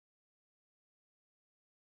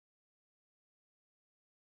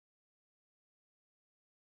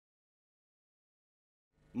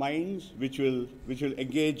minds which will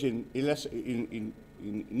engage in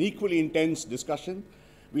equally intense discussion.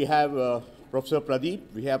 We have Professor Pradeep,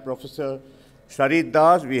 we have Professor Sarit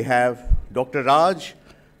Das, we have Dr. Raj,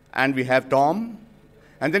 and we have Tom.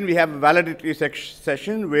 And then we have a valedictory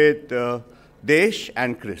session with Desh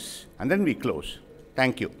and Chris. And then we close.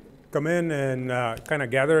 Thank you. Come in and kind of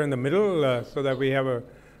gather in the middle so that we have a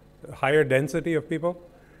higher density of people.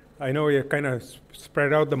 I know we kind of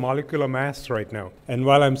spread out the molecular mass right now. And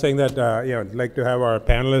while I'm saying that, I'd like to have our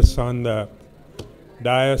panelists on the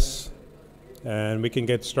dais, and we can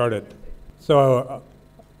get started. So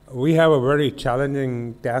we have a very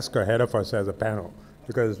challenging task ahead of us as a panel,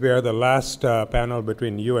 because we are the last panel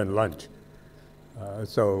between you and lunch.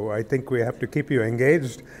 So I think we have to keep you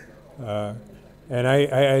engaged. And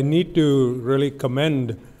I need to really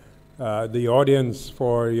commend the audience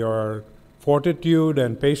for your fortitude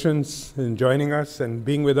and patience in joining us and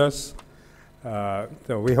being with us.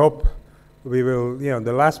 So we hope we will,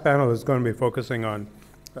 the last panel is going to be focusing on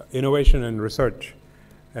innovation and research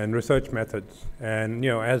methods. And,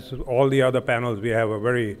 as all the other panels, we have a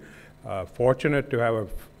very fortunate to have a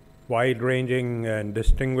wide-ranging and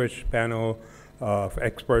distinguished panel of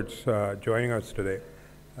experts joining us today.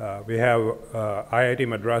 We have IIT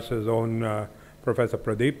Madras' own Professor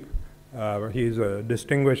Pradeep. He's a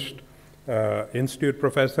distinguished institute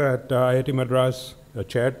professor at IIT Madras, a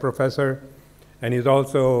chaired professor, and he's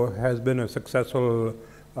also has been a successful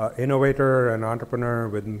innovator and entrepreneur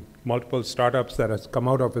with multiple startups that has come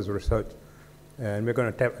out of his research. And we're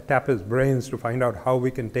going to tap his brains to find out how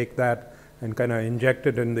we can take that and kind of inject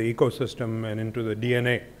it in the ecosystem and into the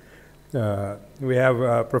DNA. We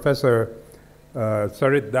have Professor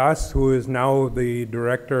Sarit Das, who is now the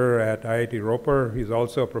director at IIT Ropar. He's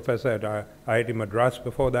also a professor at IIT Madras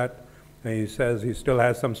before that. And he says he still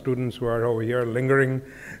has some students who are over here lingering,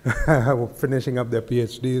 finishing up their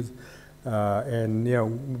PhDs.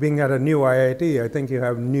 And being at a new IIT, I think you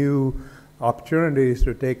have new opportunities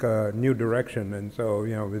to take a new direction. And so,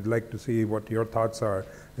 we'd like to see what your thoughts are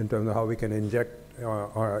in terms of how we can inject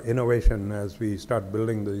our innovation as we start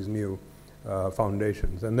building these new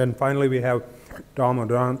foundations. And then finally, we have Tom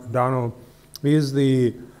O'Donnell. He's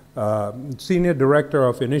the Senior Director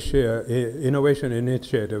of Innovation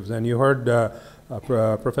Initiatives. And you heard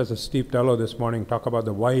Professor Steve Tello this morning talk about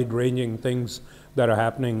the wide-ranging things that are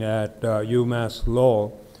happening at UMass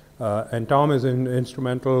Lowell. And Tom is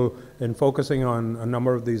instrumental in focusing on a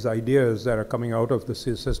number of these ideas that are coming out of the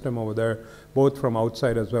system over there, both from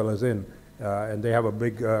outside as well as in. And they have a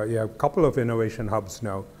big, couple of innovation hubs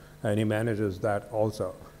now, and he manages that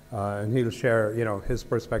also. And he'll share, his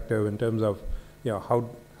perspective in terms of,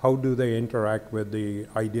 how do they interact with the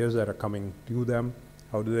ideas that are coming to them,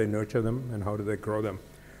 how do they nurture them, and how do they grow them.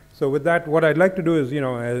 So with that, what I'd like to do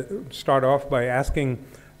is, start off by asking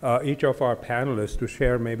each of our panelists to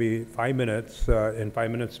share maybe 5 minutes, in 5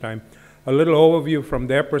 minutes time, a little overview from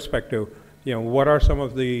their perspective. What are some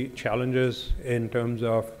of the challenges in terms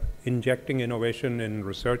of injecting innovation in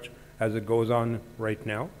research as it goes on right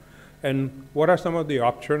now? And what are some of the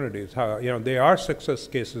opportunities? How, there are success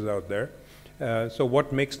cases out there. So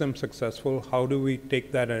what makes them successful? How do we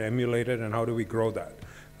take that and emulate it, and how do we grow that?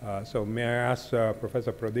 So may I ask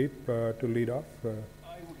Professor Pradeep to lead off?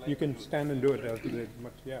 You can stand and do it as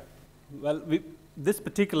much, yeah. Well, this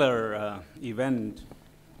particular event,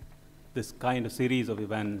 this kind of series of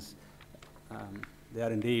events, they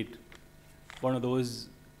are indeed one of those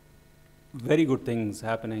very good things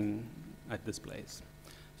happening at this place.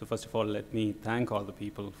 So first of all, let me thank all the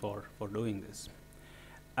people for doing this.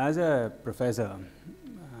 As a professor,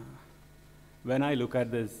 when I look at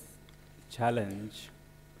this challenge,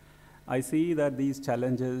 I see that these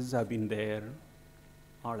challenges have been there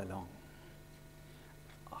all along.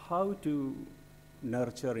 How to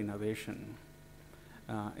nurture innovation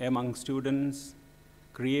among students,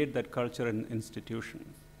 create that culture in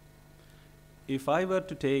institutions. If I were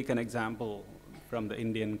to take an example from the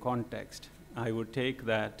Indian context, I would take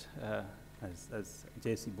that as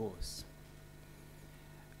J.C. Bose.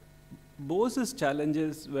 Bose's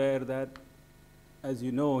challenges were that, as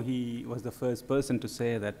you know, he was the first person to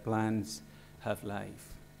say that plants have life.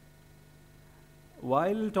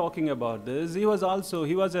 While talking about this, he was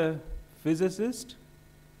a physicist,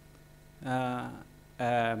 a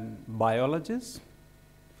biologist,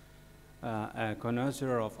 a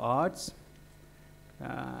connoisseur of arts,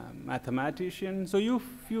 mathematician. So if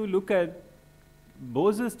you look at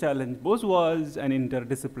Bose's challenge, Bose was an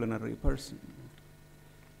interdisciplinary person.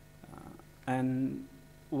 And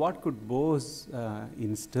what could Bose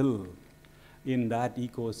instill in that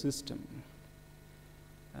ecosystem?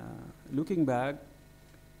 Looking back,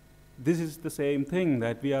 this is the same thing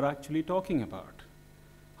that we are actually talking about.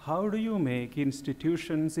 How do you make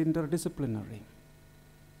institutions interdisciplinary?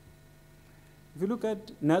 If you look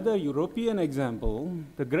at another European example,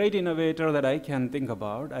 the great innovator that I can think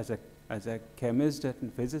about as a chemist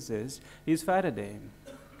and physicist is Faraday.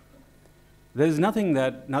 There is nothing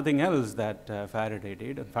else that Faraday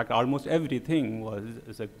did. In fact, almost everything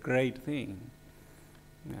is a great thing.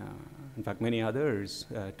 In fact, many others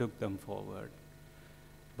took them forward.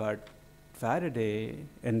 But Faraday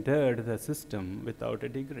entered the system without a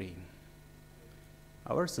degree.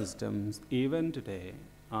 Our systems, even today,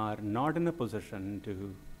 are not in a position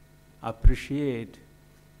to appreciate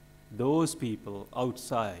those people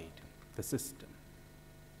outside the system.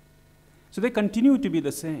 So they continue to be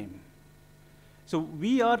the same. So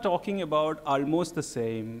we are talking about almost the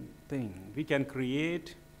same thing. We can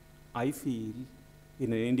create, I feel,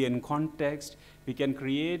 in an Indian context, we can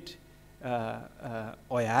create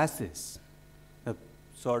oasis,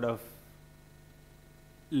 sort of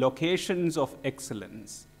locations of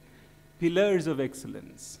excellence, pillars of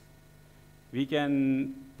excellence. We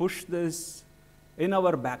can push this in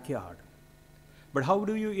our backyard. But how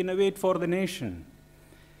do you innovate for the nation?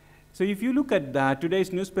 So if you look at that,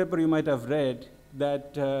 today's newspaper you might have read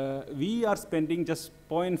that we are spending just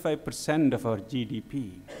 0.5% of our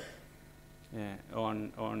GDP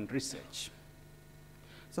on research.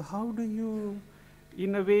 So how do you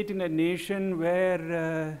innovate in a nation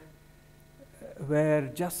where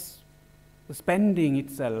just the spending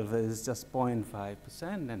itself is just 0.5%,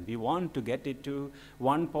 and we want to get it to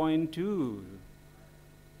 1.2?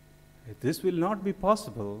 This will not be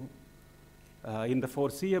possible in the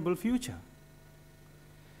foreseeable future.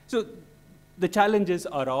 So the challenges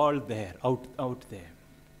are all there, out there.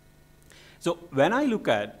 So when I look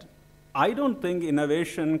at, I don't think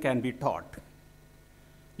innovation can be taught.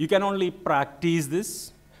 You can only practice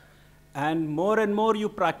this, and more you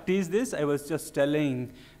practice this. I was just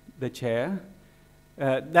telling the chair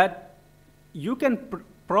that you can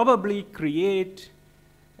probably create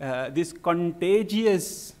this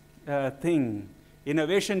contagious thing.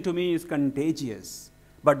 Innovation to me is contagious,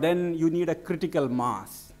 but then you need a critical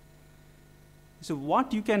mass. So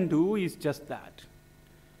what you can do is just that.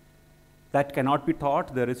 That cannot be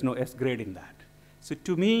taught. There is no S grade in that. So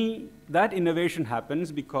to me, that innovation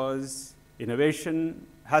happens because innovation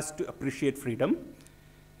has to appreciate freedom.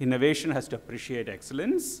 Innovation has to appreciate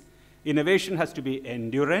excellence. Innovation has to be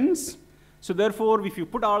endurance. So therefore, if you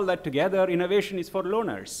put all that together, innovation is for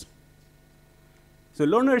learners. So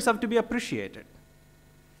learners have to be appreciated.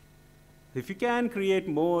 If you can create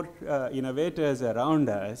more innovators around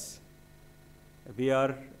us, we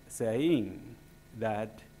are saying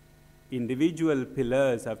that individual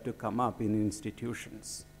pillars have to come up in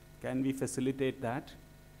institutions. Can we facilitate that?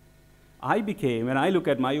 When I look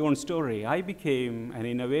at my own story, I became an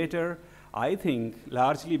innovator, I think,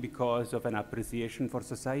 largely because of an appreciation for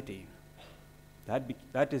society.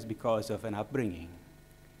 That is because of an upbringing.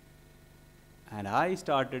 And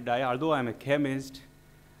although I'm a chemist,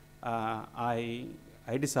 I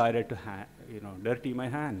decided to dirty my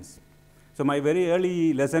hands. So my very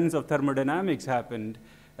early lessons of thermodynamics happened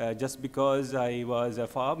just because I was a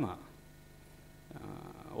farmer,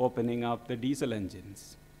 opening up the diesel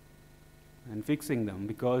engines and fixing them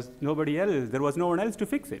because there was no one else to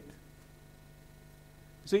fix it.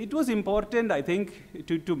 So it was important, I think,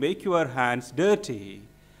 to make your hands dirty.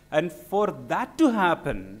 And for that to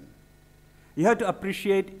happen, you have to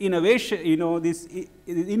appreciate innovation, this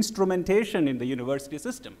instrumentation in the university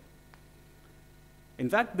system. In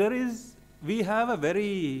fact, we have a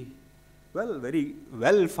very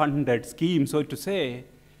well-funded scheme, so to say,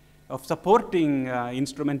 of supporting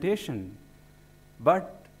instrumentation.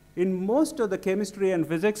 But in most of the chemistry and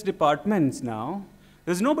physics departments now,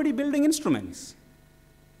 there's nobody building instruments.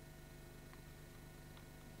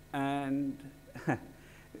 And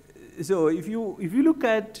so if you look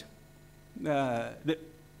at the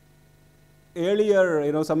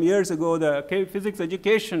earlier, some years ago, the physics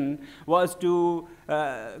education was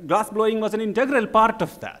glass blowing was an integral part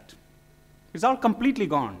of that. It's all completely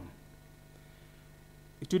gone.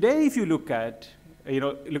 Today, if you looking at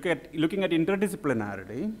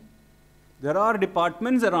interdisciplinarity, there are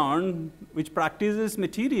departments around which practices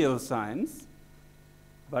material science,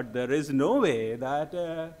 but there is no way that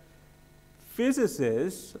a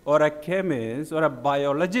physicist or a chemist or a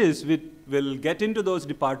biologist will get into those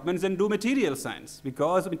departments and do material science,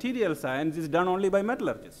 because material science is done only by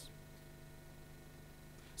metallurgists.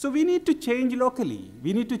 So we need to change locally.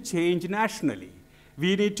 We need to change nationally.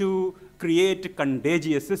 We need to create a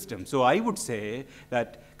contagious system. So I would say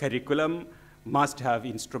that curriculum must have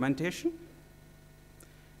instrumentation,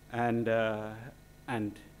 and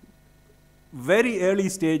very early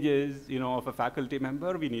stages, of a faculty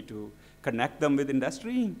member, we need to connect them with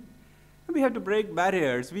industry. We have to break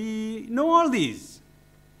barriers. We know all these.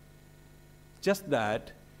 Just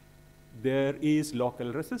that there is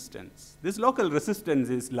local resistance. This local resistance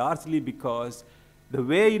is largely because the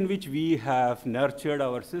way in which we have nurtured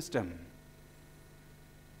our system.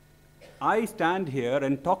 I stand here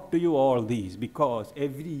and talk to you all these because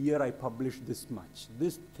every year I publish this much,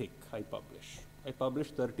 this thick I publish. I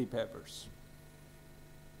publish 30 papers.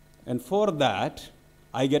 And for that,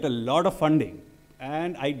 I get a lot of funding,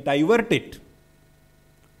 and I divert it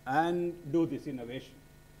and do this innovation.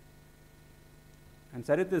 And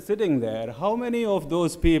Sarit is sitting there. How many of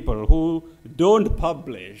those people who don't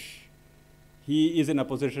publish, he is in a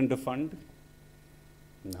position to fund?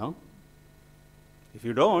 No. If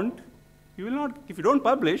you don't, you will not. If you don't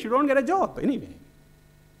publish, you don't get a job anyway.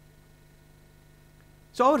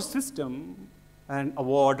 So our system and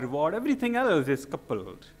award, reward, everything else is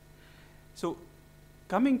coupled. So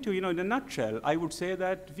coming to, in a nutshell, I would say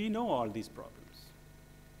that we know all these problems.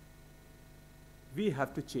 We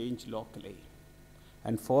have to change locally.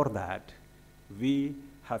 And for that, we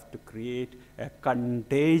have to create a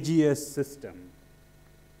contagious system.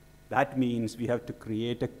 That means we have to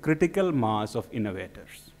create a critical mass of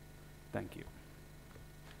innovators. Thank you.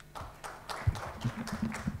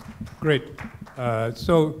 Great.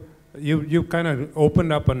 So you kind of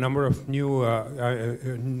opened up a number of new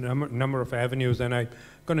number of avenues, and I'm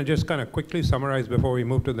going to just kind of quickly summarize before we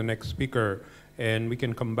move to the next speaker, and we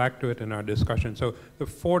can come back to it in our discussion. So the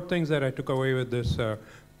 4 things that I took away with this,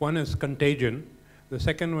 one is contagion, the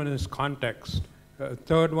second one is context,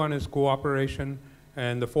 third one is cooperation,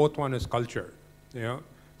 and the 4th one is culture.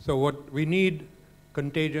 So what we need,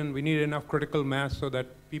 contagion, we need enough critical mass so that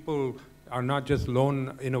people are not just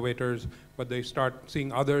lone innovators, but they start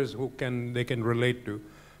seeing others who they can relate to.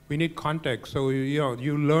 We need context. So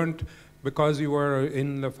you learned because you were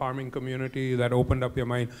in the farming community, that opened up your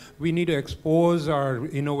mind. We need to expose our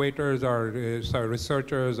innovators, our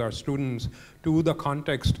researchers, our students to the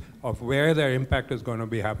context of where their impact is going to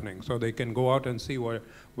be happening, so they can go out and see where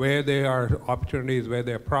there are opportunities, where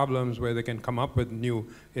there are problems, where they can come up with new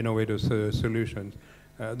innovative solutions.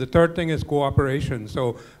 The third thing is cooperation.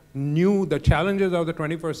 So the challenges of the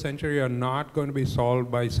 21st century are not going to be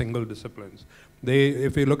solved by single disciplines.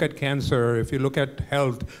 If you look at cancer, if you look at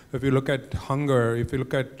health, if you look at hunger, if you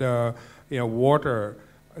look at water,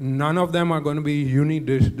 none of them are going to be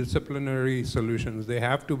unidisciplinary solutions. They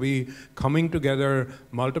have to be coming together,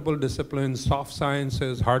 multiple disciplines, soft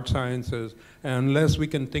sciences, hard sciences, and unless we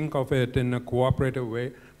can think of it in a cooperative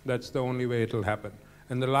way, that's the only way it will happen.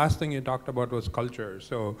 And the last thing you talked about was culture.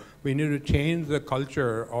 So we need to change the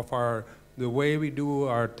culture of the way we do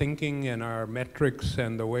our thinking and our metrics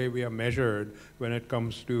and the way we are measured when it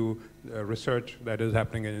comes to research that is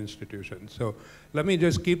happening in institutions. So let me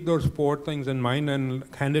just keep those 4 things in mind and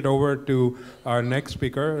hand it over to our next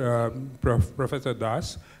speaker, Professor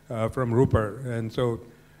Das from Ropar. And so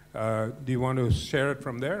do you want to share it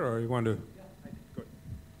from there, or you want to? Yeah,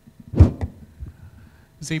 good.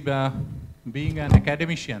 See, being an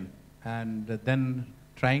academician and then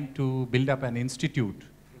trying to build up an institute,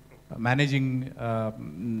 managing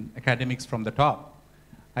academics from the top,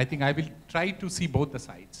 I think I will try to see both the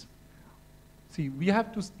sides. See, we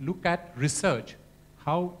have to look at research,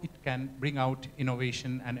 how it can bring out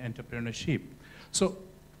innovation and entrepreneurship. So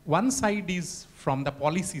one side is from the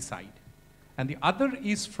policy side, and the other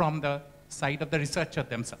is from the side of the researcher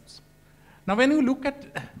themselves. Now, when you look at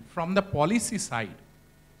from the policy side,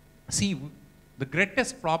 see, the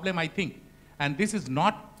greatest problem, I think, and this is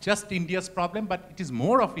not just India's problem, but it is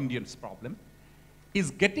more of India's problem, is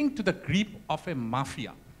getting to the grip of a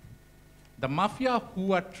mafia. The mafia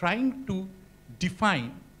who are trying to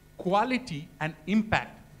define quality and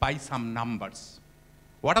impact by some numbers.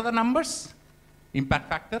 What are the numbers? Impact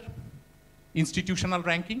factor, institutional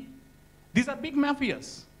ranking. These are big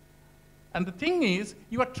mafias. And the thing is,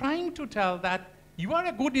 you are trying to tell that you are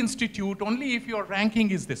a good institute only if your ranking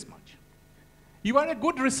is this much. You are a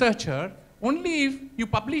good researcher only if you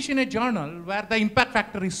publish in a journal where the impact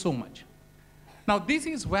factor is so much. Now, this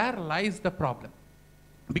is where lies the problem,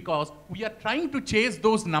 because we are trying to chase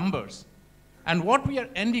those numbers, and what we are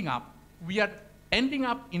ending up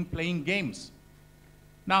in playing games.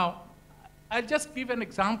 Now, I'll just give an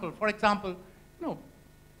example. For example,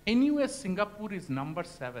 NUS Singapore is number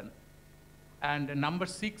 7, and number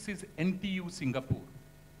 6 is NTU Singapore,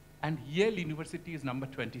 and Yale University is number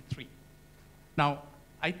 23. Now,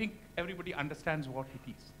 I think everybody understands what it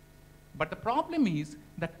is. But the problem is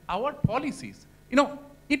that our policies,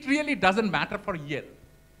 it really doesn't matter for Yale.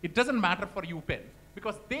 It doesn't matter for UPenn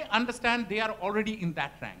because they understand they are already in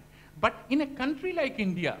that rank. But in a country like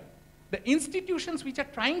India, the institutions which are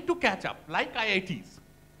trying to catch up, like IITs,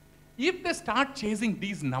 if they start chasing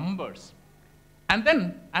these numbers, and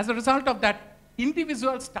then as a result of that,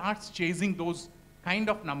 individual starts chasing those kind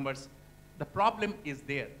of numbers, the problem is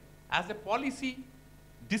there. As a policy,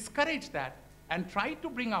 discourage that and try to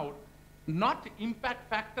bring out not impact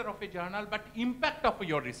factor of a journal, but impact of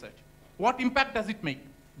your research. What impact does it make?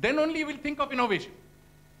 Then only you will think of innovation.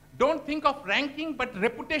 Don't think of ranking, but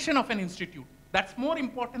reputation of an institute. That's more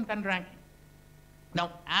important than ranking.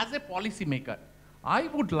 Now, as a policymaker, I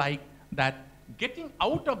would like that getting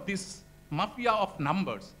out of this mafia of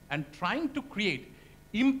numbers and trying to create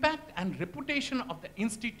impact and reputation of the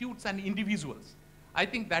institutes and individuals. I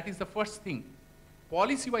think that is the first thing,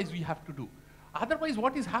 policy-wise, we have to do. Otherwise,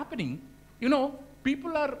 what is happening,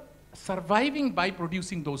 people are surviving by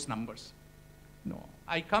producing those numbers.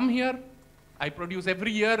 I come here, I produce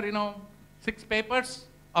every year, 6 papers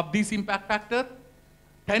of this impact factor.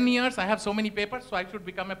 10 years, I have so many papers, so I should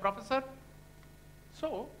become a professor.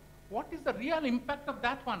 So, what is the real impact of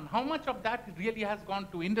that one? How much of that really has gone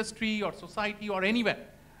to industry or society or anywhere?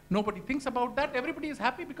 Nobody thinks about that. Everybody is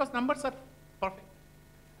happy because numbers are perfect.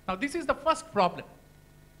 Now, this is the first problem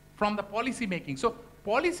from the policy making. So,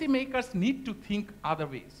 policy makers need to think other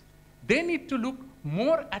ways. They need to look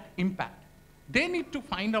more at impact. They need to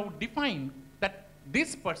find out, define that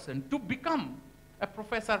this person to become a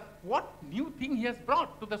professor, what new thing he has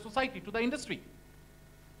brought to the society, to the industry.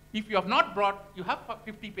 If you have not brought, you have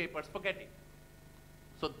 50 papers, forget it.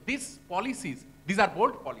 So these policies, these are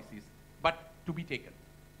bold policies, but to be taken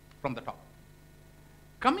from the top.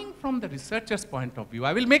 Coming from the researcher's point of view,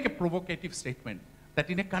 I will make a provocative statement that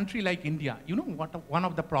in a country like India, you know what one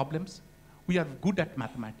of the problems? We are good at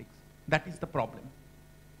mathematics. That is the problem.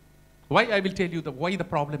 Why? I will tell you why the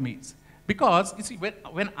problem is. Because, you see,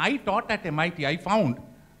 when I taught at MIT, I found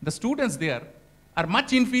the students there are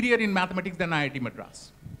much inferior in mathematics than IIT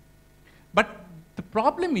Madras. But the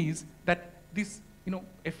problem is that this,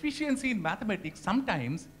 efficiency in mathematics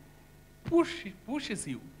sometimes pushes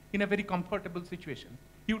you in a very comfortable situation.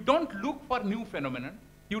 You don't look for new phenomena.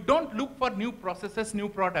 You don't look for new processes, new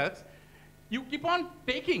products. You keep on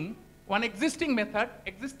taking one existing method,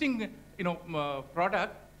 existing,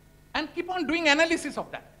 product, and keep on doing analysis of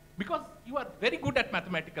that. Because you are very good at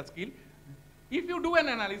mathematical skill. If you do an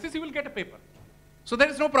analysis, you will get a paper. So there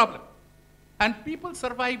is no problem. And people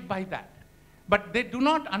survive by that. But they do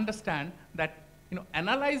not understand that,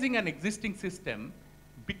 analyzing an existing system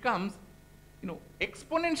becomes,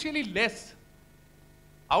 exponentially less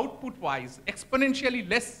output-wise, exponentially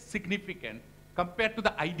less significant compared to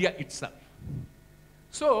the idea itself.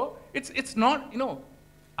 So it's not,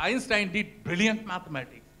 Einstein did brilliant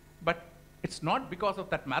mathematics, but it's not because of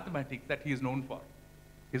that mathematics that he is known for.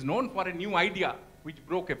 He's known for a new idea which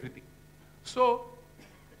broke everything. So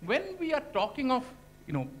when we are talking of,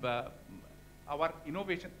 our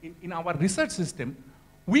innovation in our research system,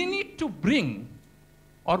 we need to bring,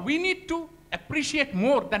 or we need to appreciate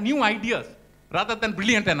more the new ideas rather than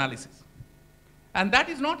brilliant analysis. And that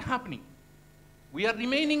is not happening. We are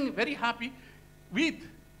remaining very happy with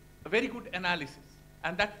a very good analysis.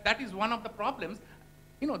 And that is one of the problems.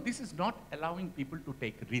 This is not allowing people to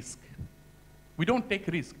take risk. We don't take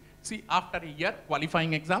risk. See, after a year,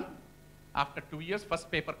 qualifying exam, after 2 years, first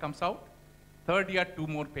paper comes out. Third year, 2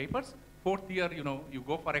 more papers. Fourth year, you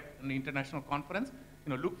go for an international conference,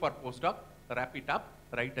 look for postdoc, wrap it up,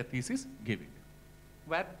 write a thesis, give it.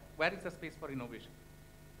 Where is the space for innovation?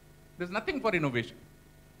 There's nothing for innovation.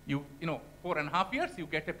 4.5 years, you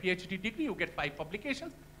get a PhD degree, you get 5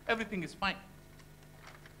 publications, everything is fine.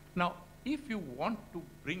 Now, if you want to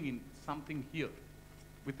bring in something here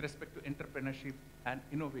with respect to entrepreneurship and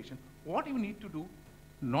innovation, what you need to do,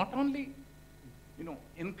 not only,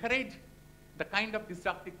 encourage the kind of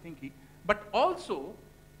disruptive thinking, but also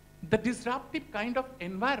the disruptive kind of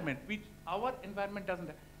environment which our environment doesn't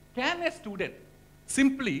have. Can a student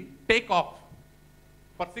simply take off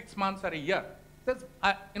for 6 months or a year? Says,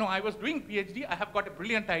 I was doing PhD, I have got a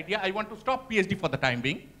brilliant idea, I want to stop PhD for the time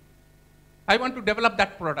being. I want to develop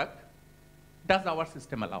that product. Does our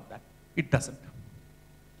system allow that? It doesn't.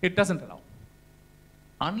 It doesn't allow.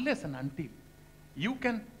 Unless and until you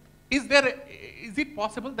can, is it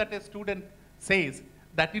possible that a student says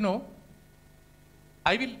that,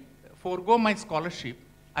 I will forego my scholarship,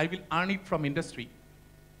 I will earn it from industry,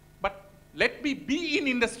 but let me be in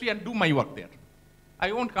industry and do my work there.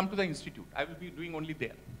 I won't come to the institute, I will be doing only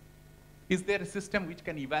there. Is there a system which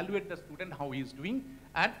can evaluate the student, how he is doing,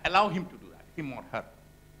 and allow him to do that, him or her?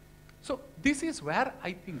 So this is where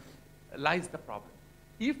I think lies the problem.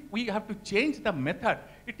 if we have to change the method,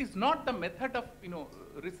 it is not the method of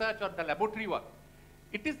research or the laboratory work.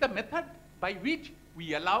 It is the method by which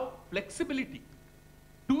we allow flexibility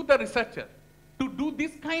to the researcher to do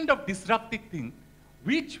this kind of disruptive thing,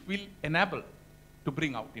 which will enable to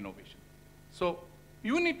bring out innovation. So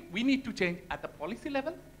we need to change at the policy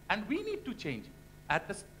level, and we need to change at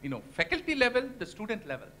the faculty level, the student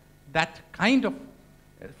level, that kind of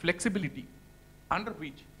flexibility under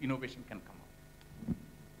which innovation can come out.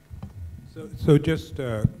 So just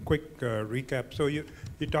a quick recap. So you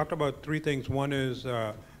talked about three things. One is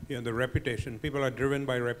the reputation. People are driven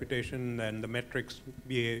by reputation, and the metrics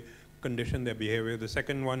condition their behavior. The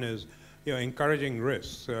second one is encouraging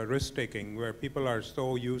risks, risk-taking, where people are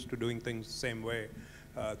so used to doing things the same way.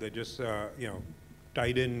 They're just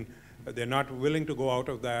tied in. They're not willing to go out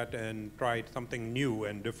of that and try something new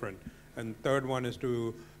and different. And third one is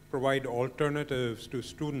to provide alternatives to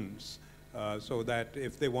students so that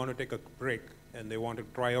if they want to take a break and they want to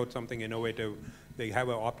try out something innovative, they have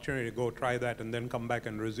an opportunity to go try that and then come back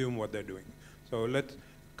and resume what they're doing. So let's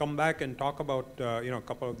come back and talk about a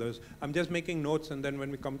couple of those. I'm just making notes, and then when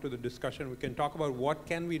we come to the discussion, we can talk about what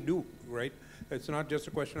can we do, right? It's not just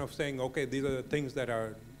a question of saying, okay, these are the things that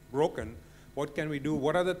are broken. What can we do?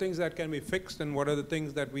 What are the things that can be fixed, and what are the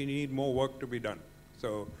things that we need more work to be done?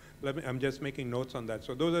 So I'm just making notes on that.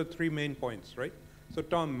 So those are three main points, right? So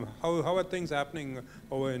Tom, how are things happening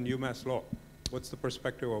over in UMass Law? What's the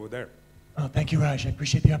perspective over there? Thank you, Raj. I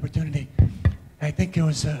appreciate the opportunity. I think it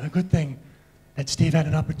was a good thing that Steve had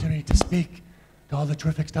an opportunity to speak to all the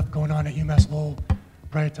terrific stuff going on at UMass Lowell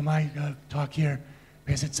prior to my talk here,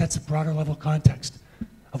 because it sets a broader level context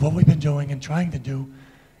of what we've been doing and trying to do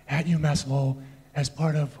at UMass Lowell as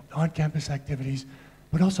part of on-campus activities,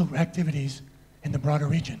 but also activities in the broader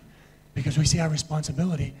region, because we see our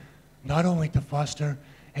responsibility not only to foster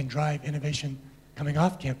and drive innovation coming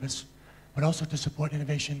off campus, but also to support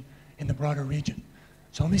innovation in the broader region.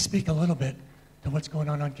 So let me speak a little bit to what's going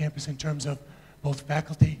on campus in terms of both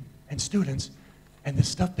faculty and students, and the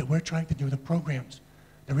stuff that we're trying to do, the programs,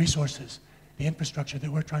 the resources, the infrastructure that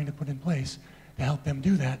we're trying to put in place to help them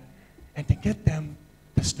do that, and to get them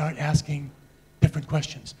to start asking different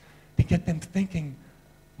questions, to get them thinking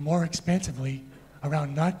more expansively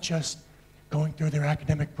around not just going through their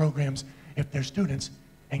academic programs if they're students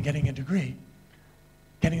and getting a degree,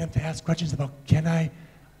 getting them to ask questions about, can I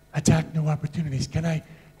attack new opportunities? Can I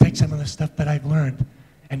take some of the stuff that I've learned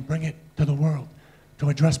and bring it to the world, to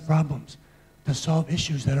address problems, to solve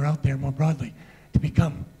issues that are out there more broadly, to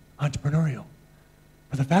become entrepreneurial?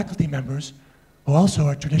 For the faculty members who also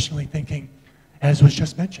are traditionally thinking, as was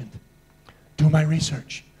just mentioned, do my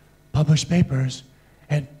research, publish papers,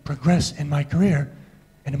 and progress in my career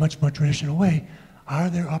in a much more traditional way, are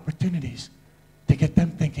there opportunities to get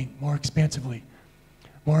them thinking more expansively,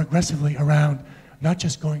 more aggressively around not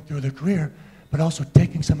just going through their career, but also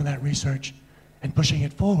taking some of that research and pushing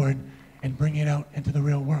it forward and bringing it out into the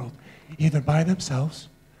real world, either by themselves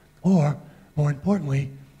or, more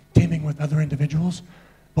importantly, teaming with other individuals,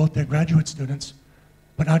 both their graduate students,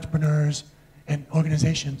 but entrepreneurs and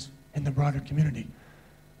organizations in the broader community.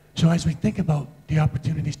 So as we think about the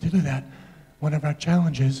opportunities to do that, one of our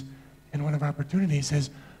challenges and one of our opportunities is,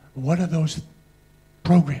 what are those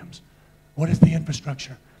programs? What is the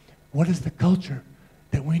infrastructure? What is the culture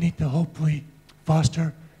that we need to hopefully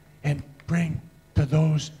foster and bring to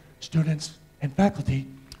those students and faculty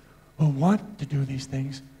who want to do these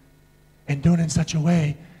things, and do it in such a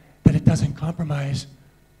way that it doesn't compromise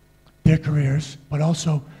their careers, but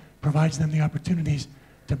also provides them the opportunities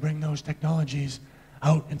to bring those technologies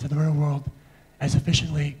out into the real world as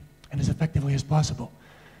efficiently and as effectively as possible.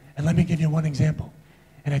 And let me give you one example.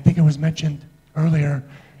 And I think it was mentioned earlier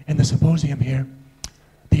in the symposium here,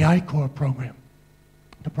 the I-Corps program.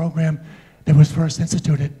 The program that was first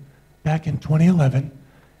instituted back in 2011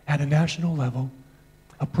 at a national level,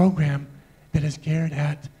 a program that is geared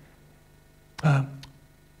at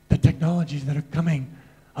the technologies that are coming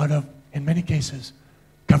out of, in many cases,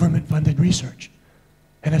 government-funded research.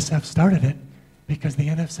 NSF started it because the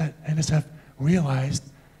NSF realized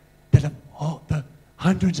that of all the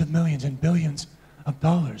hundreds of millions and billions of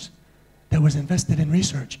dollars that was invested in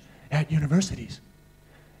research at universities,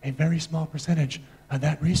 a very small percentage of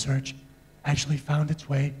that research actually found its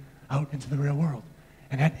way out into the real world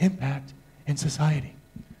and had impact in society.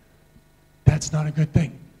 That's not a good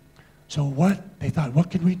thing. So they thought,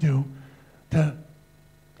 what could we do to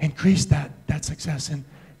increase that success in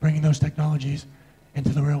bringing those technologies into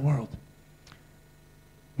the real world?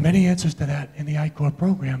 Many answers to that in the I-Corps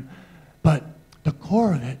program, but the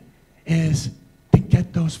core of it is to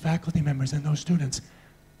get those faculty members and those students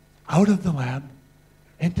out of the lab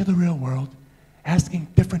into the real world, asking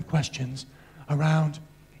different questions around,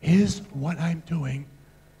 is what I'm doing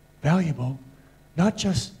valuable, not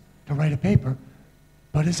just to write a paper,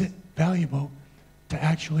 but is it valuable to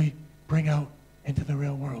actually bring out into the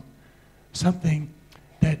real world? Something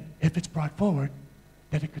that, if it's brought forward,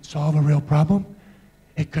 that it could solve a real problem,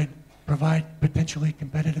 it could provide potentially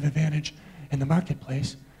competitive advantage in the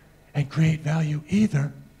marketplace and create value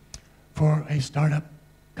either for a startup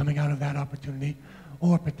coming out of that opportunity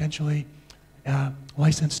or potentially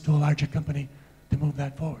licensed to a larger company to move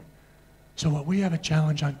that forward. So what we have a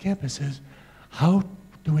challenge on campus is, how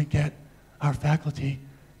do we get our faculty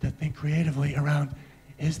to think creatively around,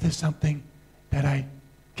 is this something that I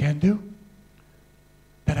can do,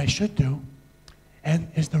 that I should do, and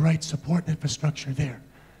is the right support infrastructure there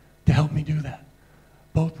to help me do that,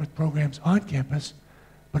 both with programs on campus,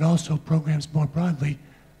 but also programs more broadly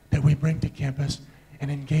that we bring to campus and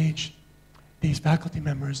engage these faculty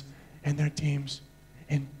members and their teams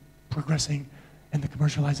in progressing in the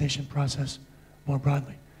commercialization process more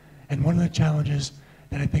broadly. And one of the challenges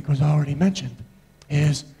that I think was already mentioned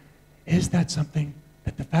is that something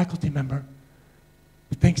that the faculty member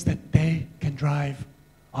thinks that they can drive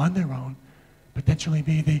on their own, potentially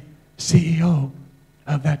be the CEO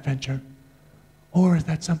of that venture, or is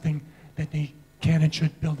that something that they can and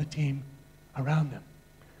should build a team around them,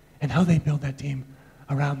 and how they build that team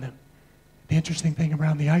around them. The interesting thing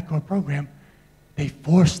around the I-Corps program, they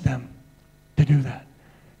force them to do that.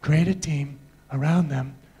 Create a team around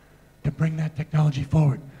them to bring that technology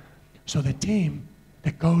forward. So the team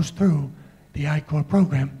that goes through the I-Corps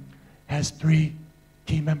program has 3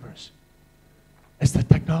 key members. It's the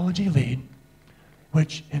technology lead,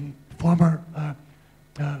 which in former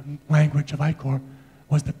language of I-Corps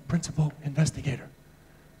was the principal investigator.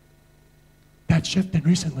 That shifted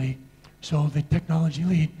recently, so the technology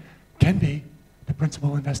lead can be the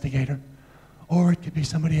principal investigator, or it could be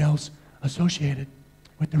somebody else associated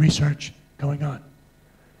with the research going on.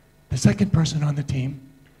 The second person on the team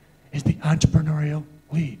is the entrepreneurial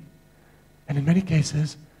lead. And in many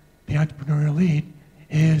cases, the entrepreneurial lead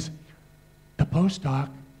is the postdoc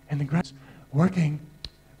and the graduate working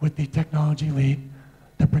with the technology lead,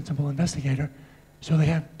 the principal investigator, so they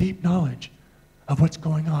have deep knowledge of what's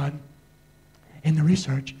going on in the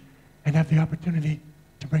research and have the opportunity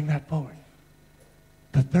to bring that forward.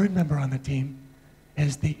 The third member on the team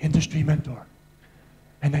is the industry mentor.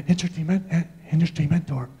 And that industry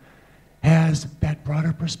mentor has that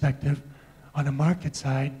broader perspective on a market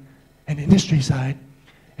side and industry side,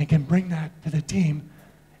 and can bring that to the team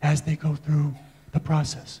as they go through the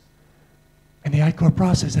process. And the I-Corps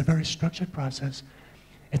process is a very structured process.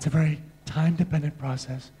 It's a very time-dependent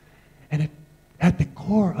process. And at the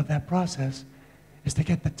core of that process is to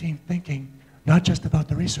get the team thinking not just about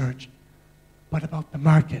the research, but about the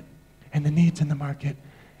market and the needs in the market.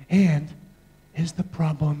 And is the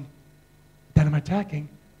problem that I'm attacking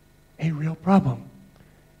a real problem?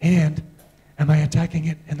 And am I attacking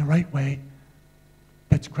it in the right way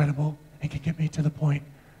that's credible and can get me to the point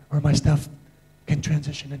where my stuff can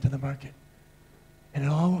transition into the market? And it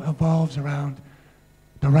all evolves around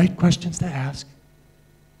the right questions to ask,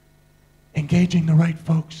 engaging the right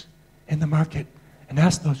folks in the market and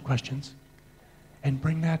ask those questions, and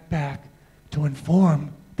bring that back to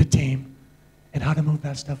inform the team and how to move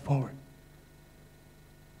that stuff forward.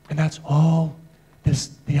 And that's all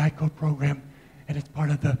the I-Corps program, and it's part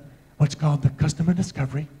of what's called the customer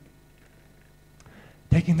discovery,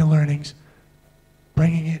 taking the learnings,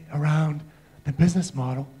 bringing it around the business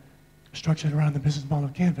model, structured around the business model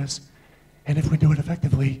canvas, and if we do it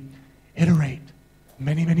effectively, iterate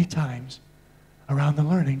many, many times around the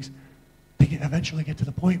learnings to eventually get to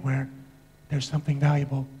the point where there's something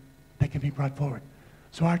valuable that can be brought forward.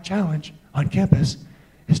 So our challenge on campus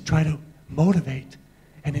is try to motivate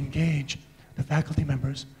and engage the faculty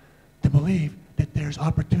members to believe that there's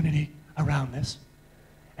opportunity around this,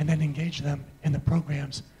 and then engage them in the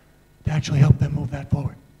programs to actually help them move that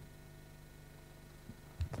forward.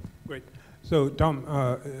 Great. So Tom,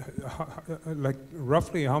 like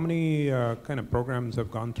roughly how many kind of programs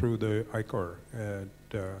have gone through the I-Corps at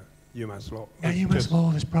UMass Lowell? At UMass Lowell,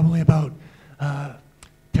 there's probably about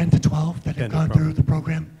 10 to 12 that have gone through the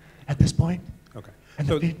program at this point. Okay. And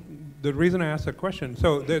So the reason I asked that question,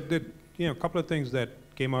 so a couple of things that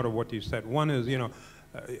came out of what you said. One is,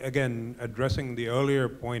 again, addressing the earlier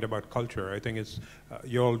point about culture. I think it's,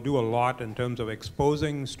 you'll do a lot in terms of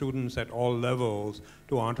exposing students at all levels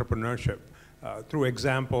to entrepreneurship. through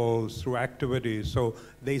examples, through activities. So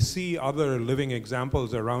they see other living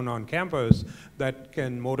examples around on campus that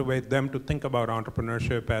can motivate them to think about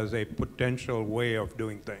entrepreneurship as a potential way of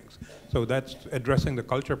doing things. So that's addressing the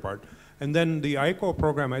culture part. And then the ICO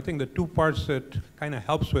program, I think the two parts that kind of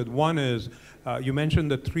helps with, one is, you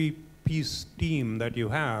mentioned the three-piece team that you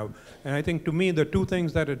have. And I think to me, the two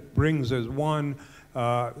things that it brings is, one,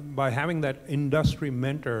 by having that industry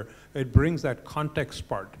mentor, it brings that context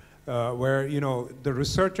part. Where the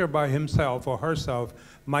researcher by himself or herself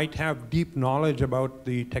might have deep knowledge about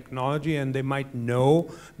the technology, and they might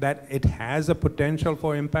know that it has a potential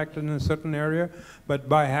for impact in a certain area, but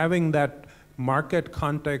by having that market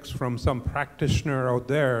context from some practitioner out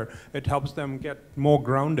there, it helps them get more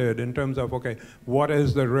grounded in terms of, okay, what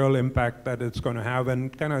is the real impact that it's going to have,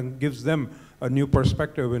 and kind of gives them a new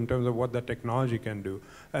perspective in terms of what the technology can do.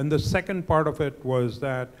 And the second part of it was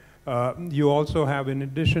that you also have, in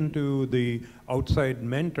addition to the outside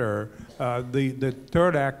mentor, the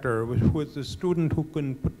third actor, who is the student who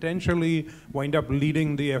can potentially wind up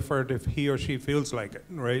leading the effort if he or she feels like it,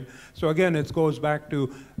 right? So again, it goes back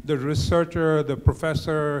to the researcher, the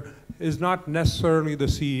professor is not necessarily the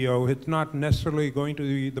CEO, it's not necessarily going to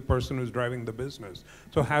be the person who's driving the business.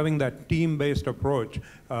 So having that team-based approach,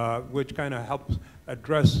 which kind of helps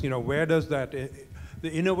address, where does that,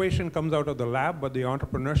 the innovation comes out of the lab, but the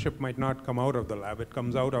entrepreneurship might not come out of the lab. It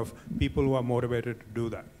comes out of people who are motivated to do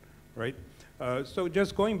that, right? So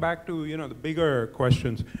just going back to the bigger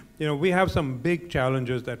questions, we have some big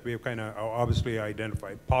challenges that we've kind of obviously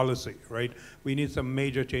identified. Policy, right? We need some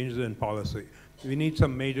major changes in policy. We need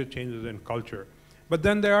some major changes in culture. But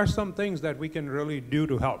then there are some things that we can really do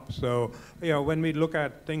to help. So when we look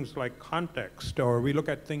at things like context, or we look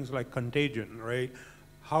at things like contagion, right?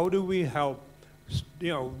 How do we help?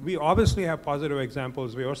 We obviously have positive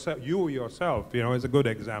examples. You yourself, is a good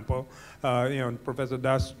example. Professor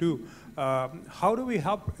Das too. How do we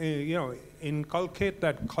help, inculcate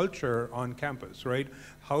that culture on campus, right?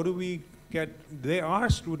 How do we there are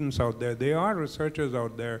students out there, there are researchers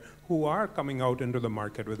out there who are coming out into the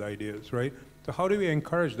market with ideas, right? So how do we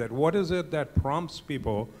encourage that? What is it that prompts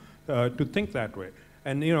people to think that way?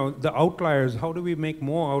 And the outliers, how do we make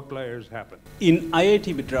more outliers happen? In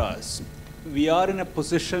IIT Madras, we are in a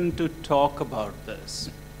position to talk about this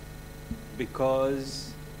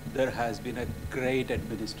because there has been a great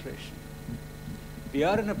administration. We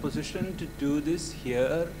are in a position to do this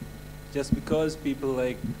here just because people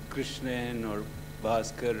like Krishnan or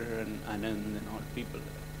Bhaskar and Anand and all people.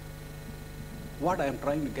 What I am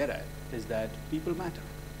trying to get at is that people matter.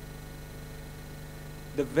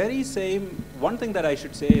 The very same, one thing that I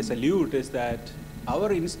should say, salute, is that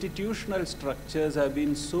our institutional structures have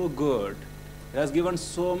been so good, it has given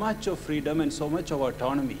so much of freedom and so much of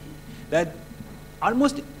autonomy that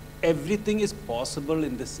almost everything is possible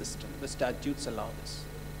in this system. The statutes allow this.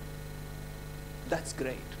 That's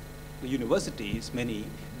great. The universities, many,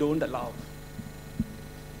 don't allow.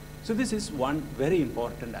 So this is one very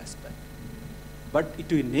important aspect. But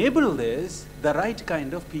to enable this, the right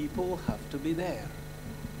kind of people have to be there.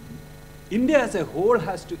 India as a whole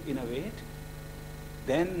has to innovate.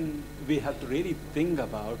 Then we have to really think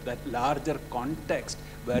about that larger context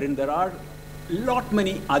wherein there are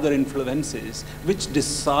many other influences which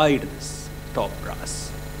decide this top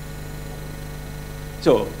brass.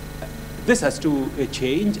 So this has to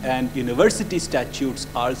change, and university statutes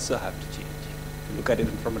also have to change. Look at it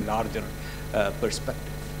from a larger perspective.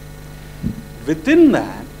 Within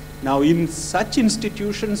that, now in such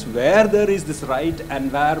institutions where there is this right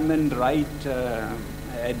environment, right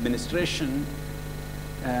administration,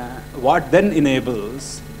 what then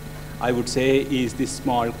enables, I would say, is the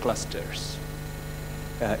small clusters.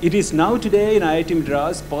 It is now today in IIT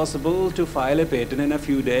Madras possible to file a patent in a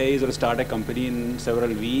few days or start a company in several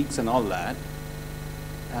weeks and all that.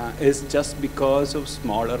 Is just because of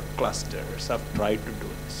smaller clusters have tried to do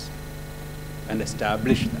this and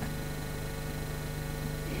establish that.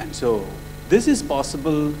 And so this is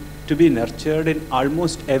possible to be nurtured in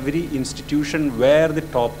almost every institution where the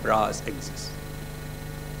top brass exists.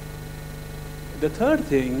 The third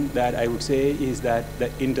thing that I would say is that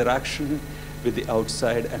the interaction with the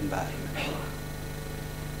outside environment.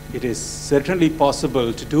 It is certainly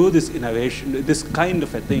possible to do this innovation, this kind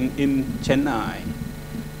of a thing in Chennai,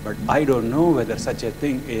 but I don't know whether such a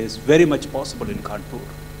thing is very much possible in Kanpur.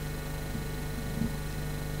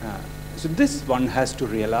 So this one has to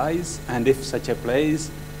realize, and if such a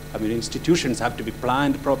place, institutions have to be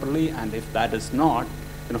planned properly, and if that is not,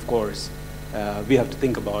 then of course, we have to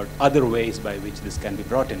think about other ways by which this can be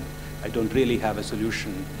brought in. I don't really have a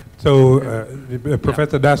solution. So,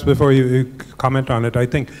 Professor Das, before you comment on it, I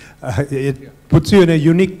think it puts you in a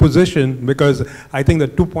unique position, because I think the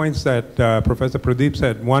 2 points that Professor Pradeep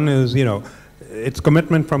said, one is, it's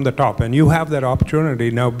commitment from the top, and you have that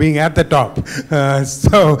opportunity now being at the top.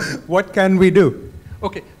 So what can we do?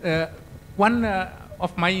 Okay, one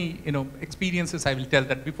of my experiences, I will tell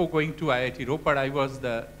that before going to IIT Ropar, I was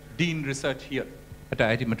the Dean Research here at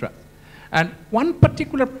IIT Madras. And one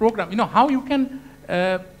particular program, how you can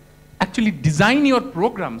actually design your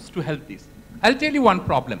programs to help this. I'll tell you one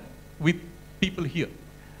problem with people here.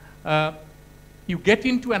 You get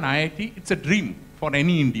into an IIT, it's a dream for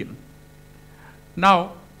any Indian.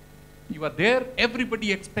 Now, you are there,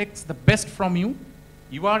 everybody expects the best from you.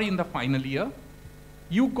 You are in the final year.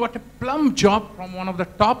 You got a plum job from one of the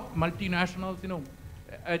top multinationals,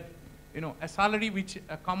 a salary which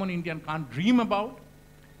a common Indian can't dream about.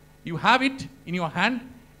 You have it in your hand.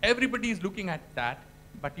 Everybody is looking at that,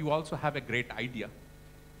 but you also have a great idea.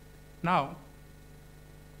 Now,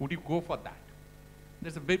 would you go for that?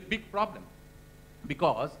 There's a big problem,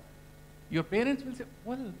 because your parents will say,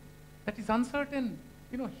 well, that is uncertain.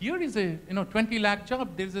 Here is a 20 lakh job,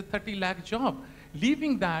 there's a 30 lakh job.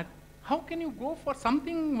 Leaving that, how can you go for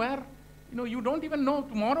something where you don't even know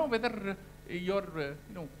tomorrow whether your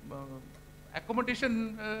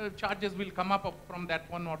accommodation charges will come up from that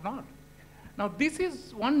one or not? Now this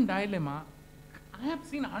is one dilemma. I have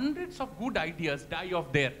seen hundreds of good ideas die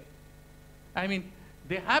off there. I mean,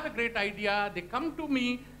 they have a great idea, they come to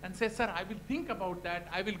me and say, sir, I will think about that,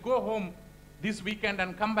 I will go home this weekend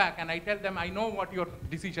and come back, and I tell them, I know what your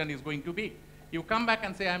decision is going to be. You come back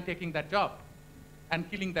and say, I'm taking that job and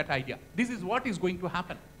killing that idea. This is what is going to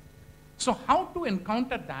happen. So how to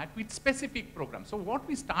encounter that with specific programs? So what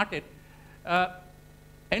we started,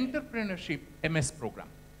 Entrepreneurship MS program,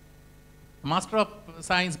 Master of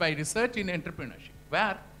Science by Research in Entrepreneurship,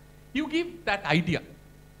 where you give that idea,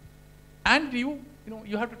 and you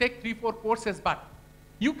have to take 3-4 courses, but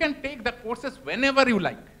you can take the courses whenever you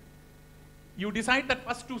like. You decide that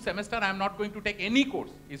first 2 semesters, I'm not going to take any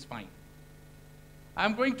course, is fine.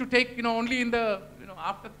 I'm going to take, only in the,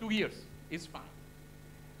 after 2 years, is fine.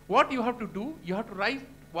 What you have to do, you have to write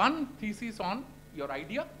one thesis on your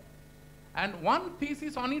idea and one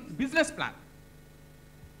thesis on its business plan.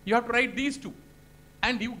 You have to write these 2,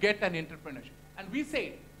 and you get an entrepreneurship. And we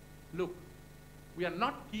say, look, we are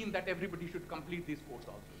not keen that everybody should complete this course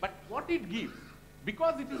also. But what it gives,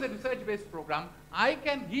 because it is a research-based program, I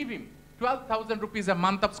can give him 12,000 rupees a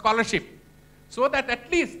month of scholarship, so that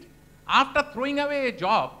at least after throwing away a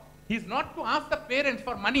job, he's not to ask the parents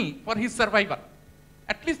for money for his survival.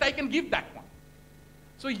 At least I can give that one.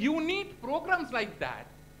 So you need programs like that,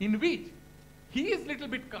 in which he is little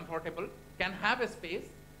bit comfortable, can have a space,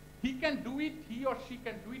 he can do it, he or she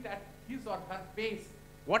can do it at his or her pace,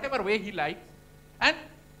 whatever way he likes. And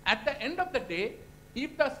at the end of the day,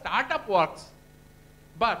 if the startup works,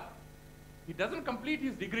 but he doesn't complete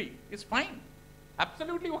his degree, it's fine.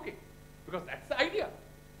 Absolutely okay. Because that's the idea.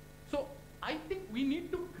 So I think we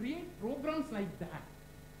need to create programs like that,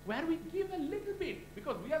 where we give a little bit,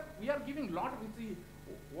 because we are giving a lot. See,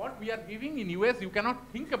 what we are giving in US, you cannot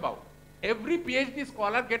think about. Every PhD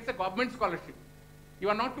scholar gets a government scholarship. You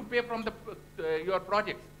are not to pay from your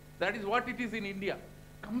projects. That is what it is in India.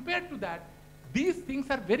 Compared to that, these things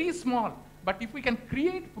are very small. But if we can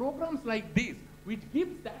create programs like these, which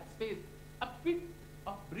gives that space, a bit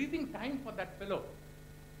of breathing time for that fellow,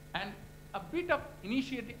 and a bit of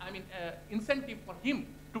initiative, incentive for him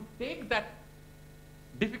to take that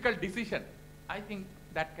difficult decision, I think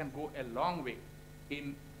that can go a long way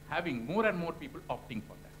in having more and more people opting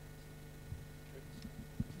for that.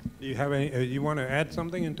 Do you have any, you want to add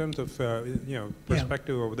something in terms of,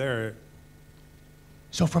 perspective over there?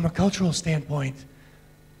 So from a cultural standpoint,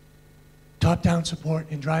 top-down support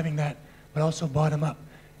in driving that, but also bottom-up.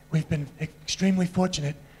 We've been extremely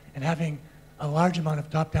fortunate in having a large amount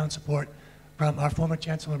of top-down support from our former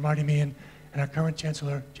Chancellor Marty Meehan and our current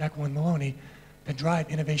Chancellor Jacqueline Maloney to drive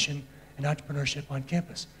innovation and entrepreneurship on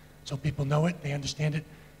campus. So people know it, they understand it.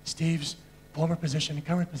 Steve's former position and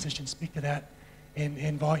current position speak to that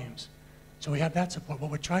in volumes. So we have that support.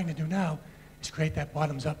 What we're trying to do now is create that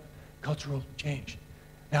bottoms-up cultural change.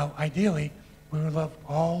 Now, ideally, we would love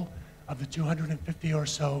all of the 250 or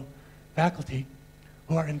so faculty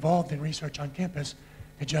who are involved in research on campus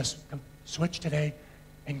to just switch today,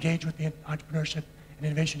 engage with the entrepreneurship and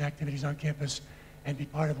innovation activities on campus, and be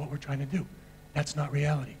part of what we're trying to do. That's not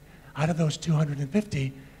reality. Out of those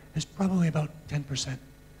 250, there's probably about 10%,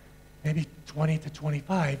 maybe 20 to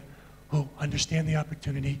 25, who understand the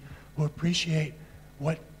opportunity, who appreciate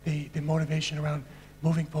what the motivation around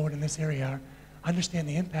moving forward in this area are, understand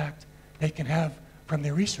the impact they can have from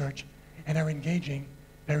their research and are engaging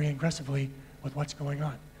very aggressively with what's going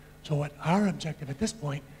on. So what our objective at this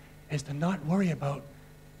point is to not worry about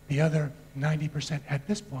the other 90% at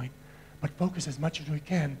this point, but focus as much as we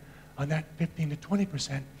can on that 15 to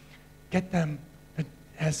 20%, get them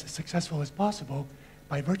as successful as possible.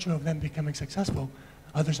 By virtue of them becoming successful,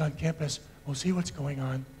 others on campus will see what's going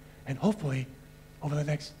on, and hopefully, over the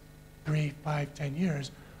next 3, 5, 10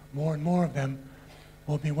 years, more and more of them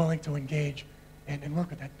will be willing to engage and work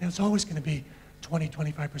with that. There's always going to be 20,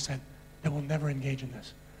 25% that will never engage in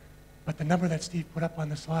this. But the number that Steve put up on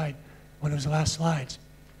the slide, when it was the last slides,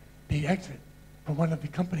 the exit from one of the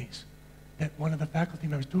companies that one of the faculty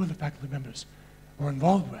members, 2 of the faculty members, were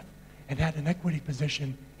involved with and had an equity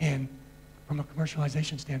position in from a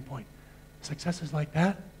commercialization standpoint. Successes like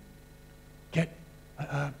that get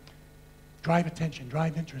drive attention,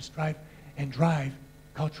 drive interest, drive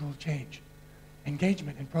cultural change.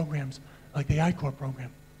 Engagement in programs like the I-Corps program,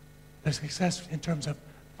 the success in terms of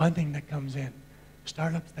funding that comes in,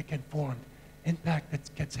 startups that get formed, impact that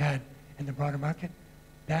gets had in the broader market,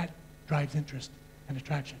 that drives interest and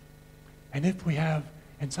attraction. And if we have,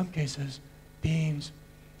 in some cases, deans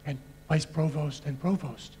and vice provost and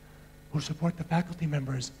provost who support the faculty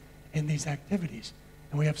members in these activities,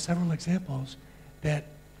 and we have several examples that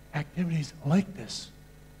activities like this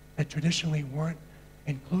that traditionally weren't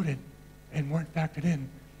included and weren't factored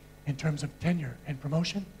in terms of tenure and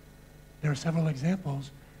promotion, there are several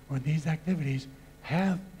examples where these activities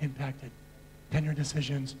have impacted tenure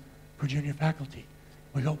decisions for junior faculty.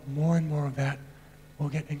 We hope more and more of that will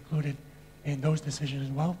get included in those decisions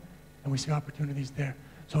as well, and we see opportunities there.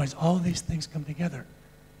 So as all of these things come together,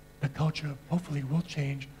 the culture hopefully will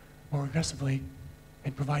change more aggressively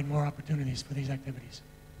and provide more opportunities for these activities.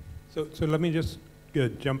 So let me just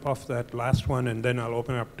jump off that last one, and then I'll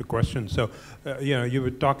open up to questions. So, you know, you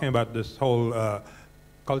were talking about this whole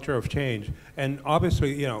culture of change, and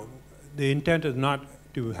obviously, you know, the intent is not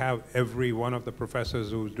to have every one of the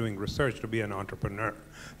professors who's doing research to be an entrepreneur.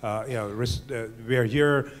 You know, we are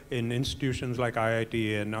here in institutions like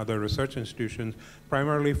IIT and other research institutions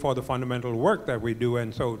primarily for the fundamental work that we do,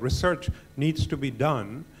 and so research needs to be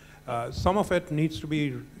done. Some of it needs to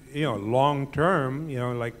be, you know, long-term, you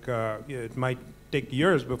know, like it might take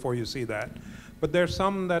years before you see that. But there's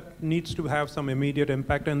some that needs to have some immediate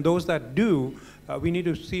impact, and those that do, we need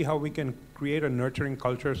to see how we can create a nurturing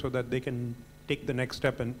culture so that they can take the next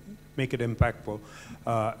step and make it impactful.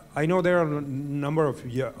 I know there are a number of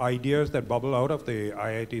ideas that bubble out of the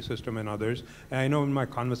IIT system and others. And I know in my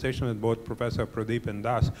conversation with both Professor Pradeep and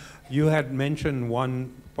Das, you had mentioned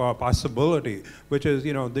one possibility, which is,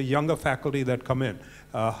 you know, the younger faculty that come in.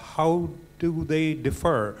 How do they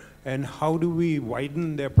differ? And how do we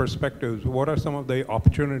widen their perspectives? What are some of the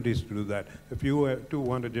opportunities to do that? If you two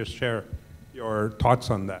want to just share your thoughts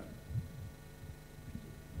on that.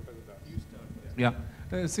 Yeah.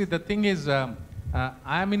 See, the thing is,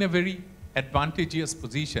 I'm in a very advantageous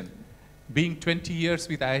position, being 20 years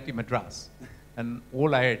with IIT Madras, an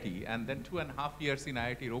old IIT, and then 2.5 years in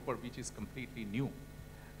IIT Ropar, which is completely new.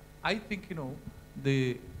 I think, you know,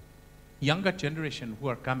 the younger generation who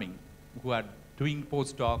are coming, who are doing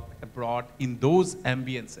postdoc abroad in those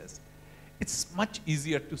ambiences, it's much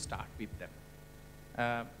easier to start with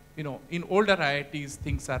them. You know, in older IITs,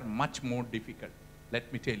 things are much more difficult,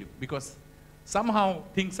 let me tell you, because somehow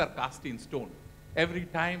things are cast in stone. Every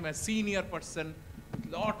time a senior person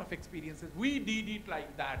with a lot of experiences, we did it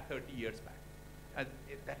like that 30 years back.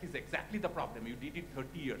 That is exactly the problem. You did it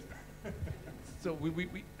 30 years back.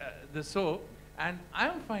 So, and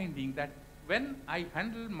I'm finding that when I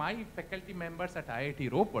handle my faculty members at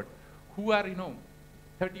IIT Ropar, who are, you know,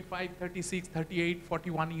 35, 36, 38,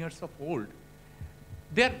 41 years of old,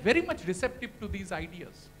 they are very much receptive to these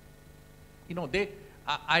ideas. You know,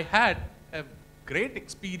 I had a great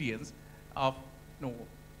experience of, you know,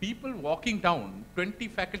 people walking down, 20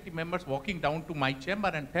 faculty members walking down to my chamber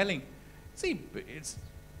and telling, see,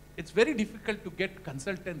 it's very difficult to get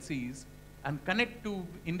consultancies and connect to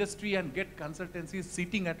industry and get consultancies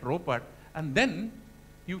sitting at Ropar, and then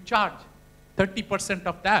you charge 30%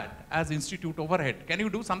 of that as institute overhead. Can you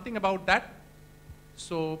do something about that?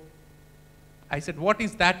 So I said, what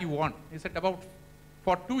is that you want? He said, about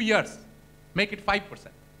for 2 years, make it 5%.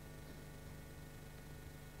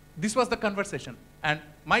 This was the conversation, and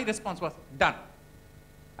my response was, done.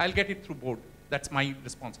 I'll get it through board. That's my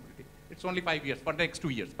responsibility. It's only 5 years, for the next 2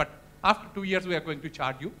 years. But after 2 years, we are going to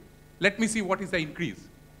charge you. Let me see what is the increase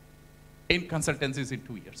in consultancies in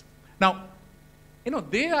 2 years. Now, you know,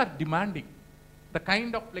 they are demanding the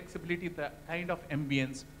kind of flexibility, the kind of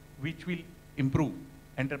ambience which will improve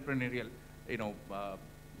entrepreneurial,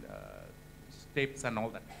 steps and all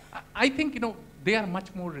that. I think, they are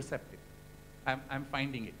much more receptive. I'm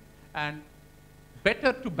finding it. And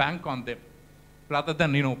better to bank on them rather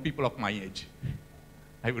than, people of my age,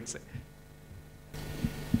 I would say.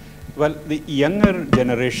 Well, the younger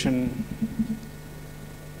generation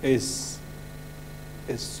is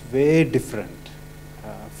way different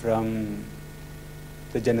from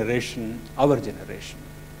the generation, our generation.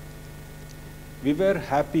 We were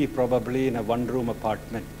happy probably in a one-room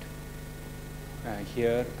apartment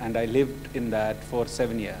here, and I lived in that for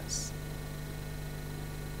 7 years.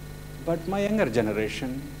 But my younger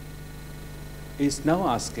generation is now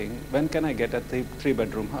asking, when can I get a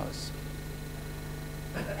three-bedroom house?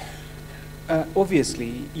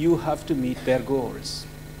 Obviously, you have to meet their goals.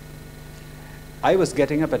 I was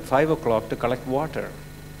getting up at 5 o'clock to collect water.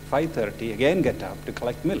 5:30, again get up to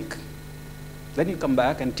collect milk. Then you come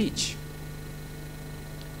back and teach.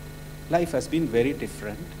 Life has been very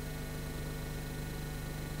different.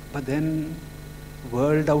 But then,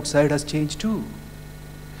 world outside has changed too.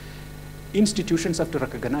 Institutions have to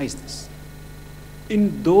recognize this.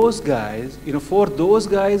 In those guys, for those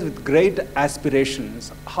guys with great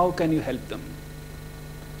aspirations, how can you help them?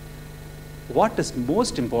 What is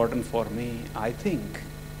most important for me, I think,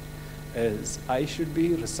 is I should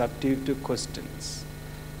be receptive to questions.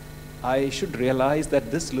 I should realize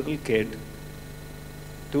that this little kid,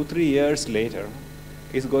 2-3 years later,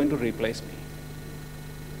 is going to replace me.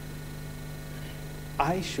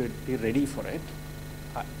 I should be ready for it.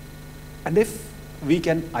 And if we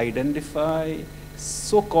can identify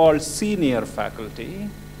so-called senior faculty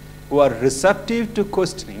who are receptive to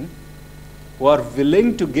questioning, who are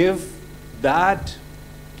willing to give that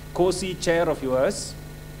cozy chair of yours,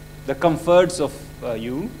 the comforts of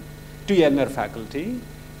you, to younger faculty,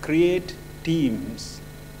 create teams.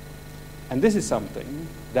 And this is something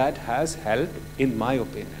that has helped, in my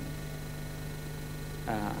opinion.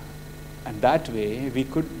 And that way, we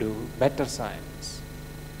could do better science.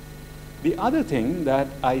 The other thing that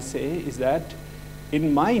I say is that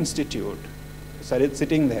in my institute, Sarit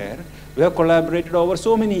sitting there, we have collaborated over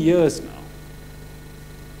so many years now.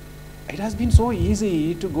 It has been so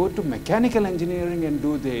easy to go to mechanical engineering and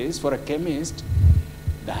do this for a chemist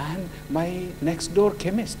than my next door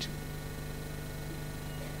chemist.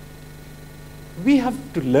 We have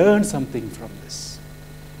to learn something from this.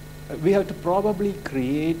 We have to probably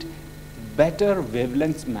create better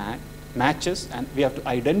wavelength matches, and we have to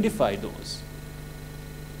identify those.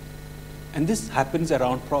 And this happens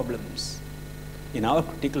around problems. In our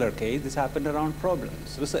particular case, this happened around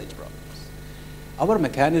problems, research problems. Our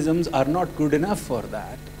mechanisms are not good enough for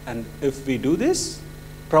that. And if we do this,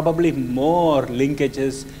 probably more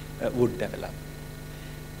linkages would develop.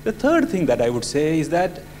 The third thing that I would say is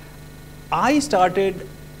that I started,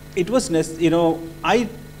 I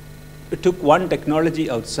took one technology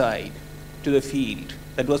outside to the field.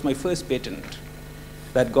 That was my first patent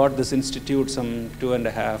that got this institute some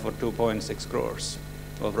 2.5 or 2.6 crores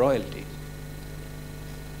of royalty.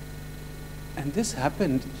 And this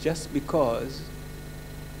happened just because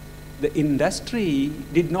the industry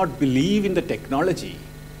did not believe in the technology,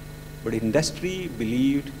 but industry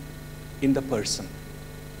believed in the person.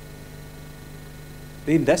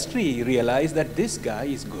 The industry realized that this guy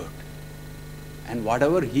is good, and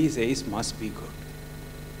whatever he says must be good.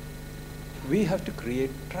 We have to create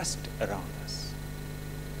trust around us.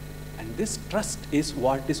 And this trust is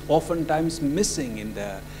what is oftentimes missing in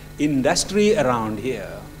the industry around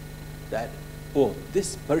here, that, oh,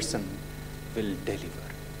 this person will deliver.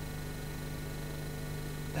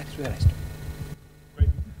 That's where I stop. Great.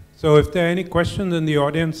 So if there are any questions in the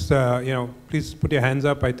audience, please put your hands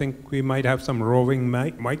up. I think we might have some roving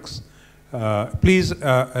mics. Please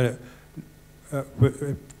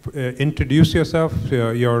introduce yourself,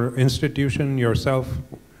 your institution, yourself,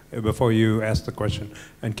 before you ask the question.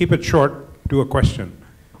 And keep it short to a question.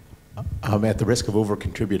 At the risk of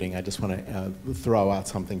over-contributing, I just want to throw out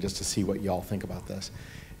something just to see what you all think about this.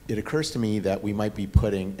 It occurs to me that we might be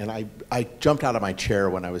putting, and I jumped out of my chair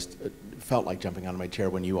when I felt like jumping out of my chair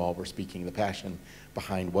when you all were speaking. The passion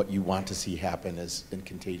behind what you want to see happen is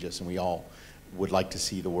contagious, and we all would like to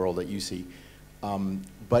see the world that you see.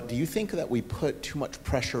 But do you think that we put too much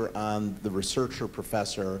pressure on the researcher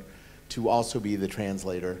professor to also be the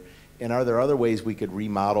translator? And are there other ways we could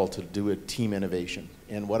remodel to do a team innovation?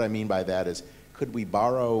 And what I mean by that is, could we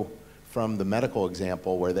borrow from the medical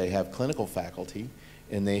example where they have clinical faculty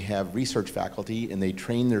and they have research faculty and they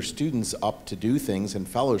train their students up to do things in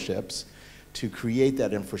fellowships to create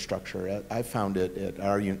that infrastructure? I found it at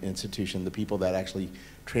our institution, the people that actually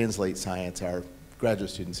translate science are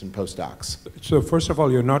graduate students and postdocs. So first of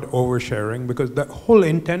all, you're not oversharing, because the whole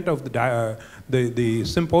intent of the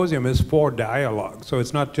symposium is for dialogue. So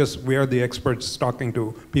it's not just we are the experts talking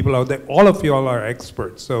to people out there. All of you all are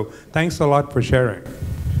experts. So thanks a lot for sharing.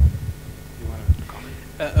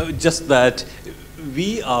 Just that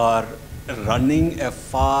we are running a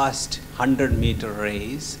fast 100-meter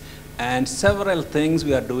race, and several things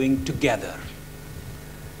we are doing together.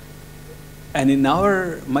 And in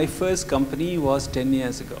my first company was 10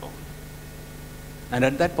 years ago. And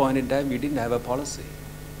at that point in time, we didn't have a policy.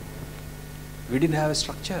 We didn't have a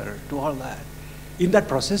structure to all that. In that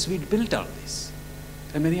process, we built all this.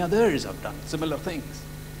 And many others have done similar things.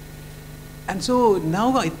 And so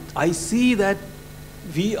now I see that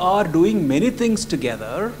we are doing many things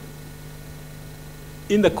together.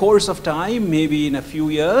 In the course of time, maybe in a few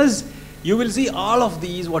years, you will see all of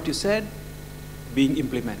these, what you said, being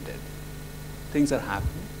implemented. Things are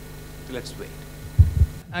happening. Let's wait.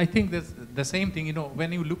 I think there's the same thing,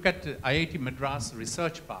 when you look at IIT Madras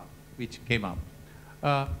research park, which came up,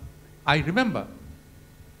 I remember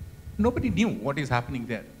nobody knew what is happening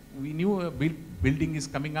there. We knew a building is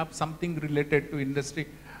coming up, something related to industry.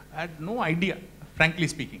 I had no idea, frankly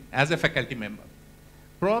speaking, as a faculty member.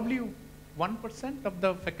 Probably 1% of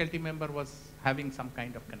the faculty member was having some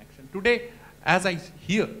kind of connection. Today, as I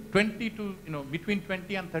hear, between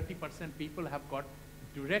 20 and 30% people have got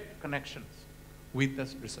direct connections with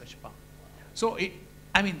this research park. So,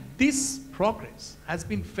 this progress has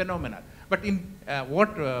been phenomenal. But in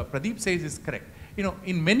what Pradeep says is correct.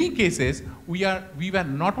 In many cases, we were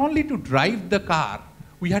not only to drive the car,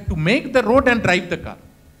 we had to make the road and drive the car.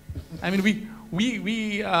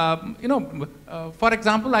 For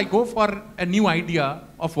example, I go for a new idea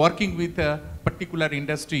of working with a particular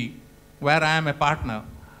industry where I am a partner,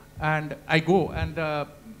 and I go and,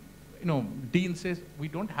 Dean says, we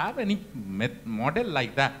don't have any model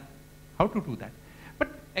like that. How to do that? But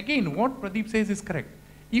again, what Pradeep says is correct.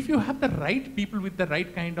 If you have the right people with the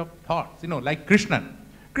right kind of thoughts, like Krishnan.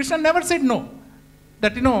 Krishnan never said no,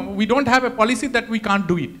 that, we don't have a policy that we can't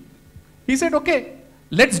do it. He said, okay,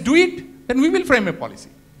 let's do it, then we will frame a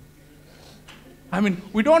policy.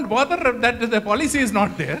 We don't bother that the policy is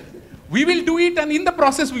not there. We will do it, and in the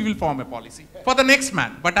process, we will form a policy for the next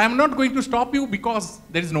man. But I'm not going to stop you because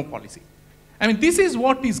there is no policy. This is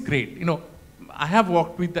what is great. I have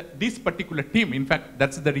worked with this particular team. In fact,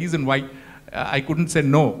 that's the reason why I couldn't say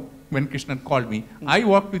no when Krishnan called me. I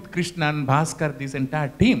worked with Krishnan, Bhaskar, this entire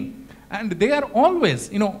team. And they are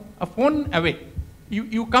always, a phone away.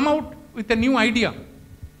 You come out with a new idea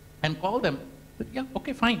and call them. Yeah,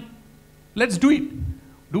 okay, fine. Let's do it.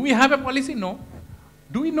 Do we have a policy? No.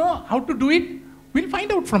 Do we know how to do it? We'll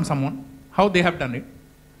find out from someone how they have done it.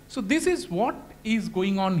 So this is what is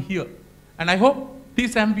going on here. And I hope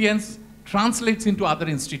this ambience translates into other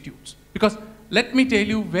institutes. Because let me tell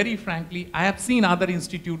you very frankly, I have seen other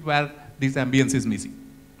institutes where this ambience is missing.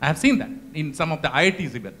 I have seen that in some of the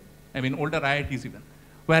IITs even, older IITs even,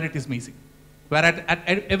 where it is missing. Where at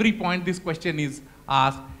every point this question is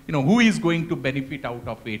asked, who is going to benefit out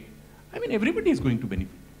of it? Everybody is going to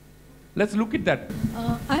benefit. Let's look at that.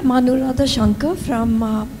 I'm Anuradha Shankar from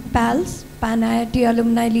PALS, Pan IIT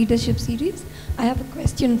Alumni Leadership Series. I have a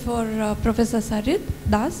question for Professor Sarit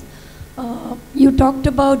Das. You talked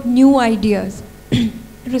about new ideas,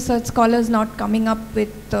 research scholars not coming up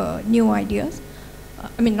with new ideas.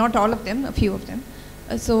 Not all of them, a few of them.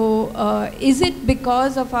 Is it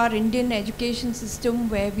because of our Indian education system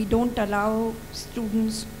where we don't allow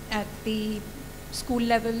students at the school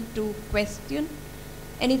level to question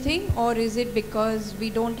anything, or is it because we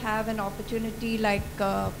don't have an opportunity, like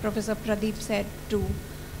Professor Pradeep said, to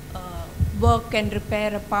work and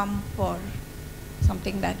repair a pump or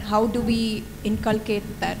something that, how do we inculcate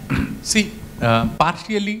that? See,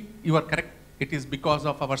 partially you are correct. It is because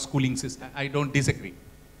of our schooling system. I don't disagree.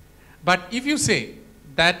 But if you say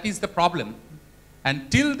that is the problem,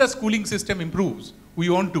 and till the schooling system improves, we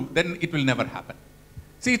won't do, then it will never happen.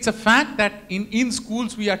 See, it's a fact that in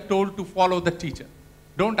schools we are told to follow the teacher.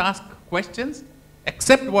 Don't ask questions,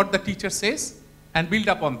 accept what the teacher says, and build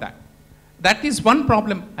up on that. That is one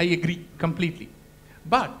problem, I agree completely.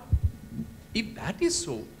 But if that is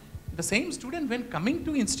so, the same student when coming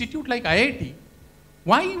to institute like IIT,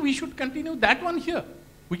 why we should continue that one here?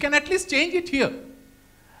 We can at least change it here,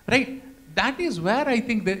 right? That is where I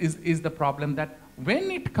think there is the problem, that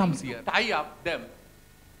when it comes here, tie up them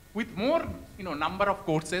with more number of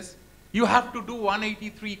courses. You have to do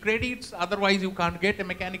 183 credits, otherwise you can't get a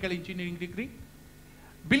mechanical engineering degree.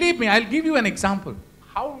 Believe me, I'll give you an example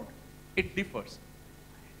how it differs.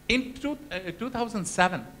 In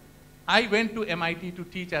 2007, I went to MIT to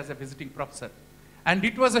teach as a visiting professor. And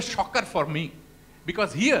it was a shocker for me,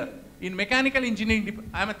 because here in mechanical engineering,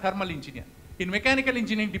 I'm a thermal engineer. In mechanical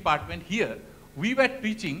engineering department here, we were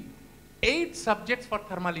teaching 8 subjects for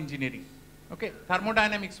thermal engineering. Okay,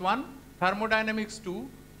 thermodynamics 1, thermodynamics 2,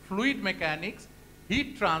 fluid mechanics,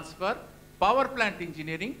 heat transfer, power plant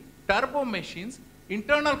engineering, turbo machines,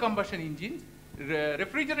 internal combustion engines,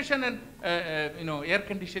 refrigeration and air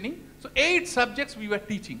conditioning. So 8 subjects we were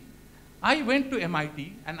teaching. I went to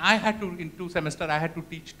MIT and I had to, in 2 semesters, I had to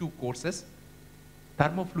teach 2 courses.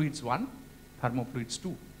 Thermofluids 1, thermofluids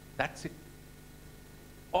 2. That's it.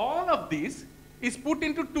 All of this is put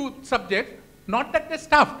into 2 subjects, not that they're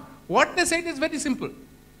stuffed. What they said is very simple.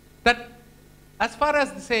 That as far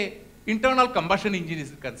as, say, internal combustion engine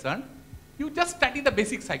is concerned, you just study the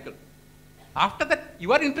basic cycle. After that,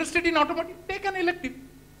 you are interested in automotive, take an elective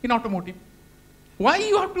in automotive. Why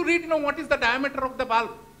you have to read, what is the diameter of the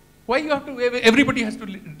valve? Why you have to, everybody has to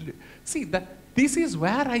see that this is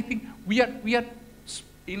where I think we are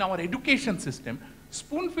in our education system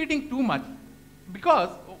spoon feeding too much. Because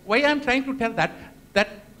why I'm trying to tell that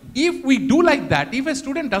if we do like that, if a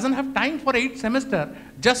student doesn't have time for 8 semesters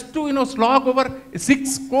just to slog over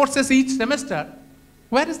 6 courses each semester,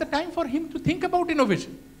 where is the time for him to think about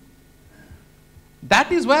innovation?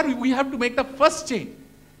 That is where we have to make the first change.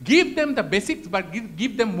 Give them the basics, but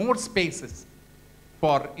give them more spaces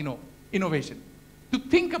for innovation to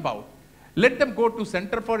think about. Let them go to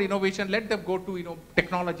Center for Innovation. Let them go to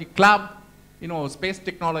technology club, space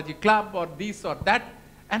technology club, or this or that,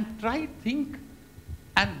 and try think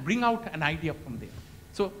and bring out an idea from there.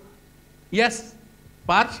 So yes,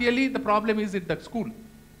 partially the problem is at the school,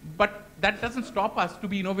 but that doesn't stop us to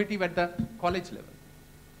be innovative at the college level.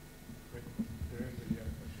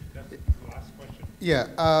 Yeah,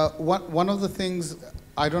 one of the things,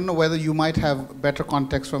 I don't know whether you might have better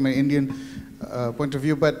context from an Indian point of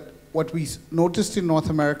view, but what we noticed in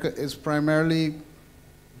North America is primarily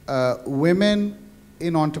women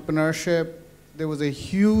in entrepreneurship. There was a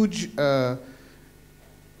huge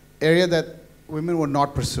area that women were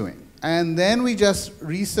not pursuing. And then we just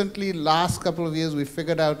recently, last couple of years, we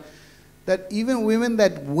figured out that even women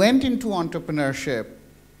that went into entrepreneurship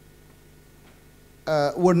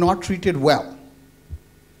were not treated well.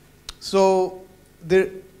 So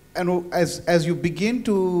as you begin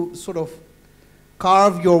to sort of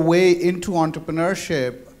carve your way into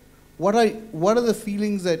entrepreneurship, what are the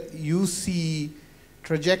feelings that you see,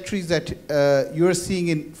 trajectories that you're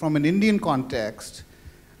seeing from an Indian context,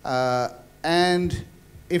 and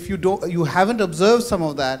if you haven't observed some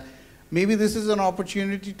of that, maybe this is an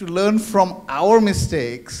opportunity to learn from our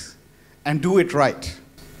mistakes and do it right.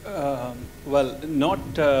 Well, not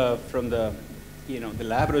from the the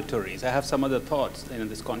laboratories. I have some other thoughts in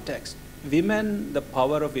this context. Women, the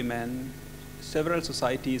power of women, several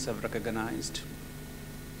societies have recognized.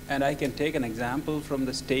 And I can take an example from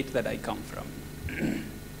the state that I come from.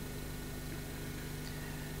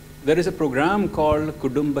 There is a program called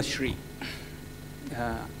Kudumbashri.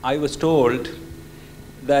 I was told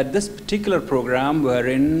that this particular program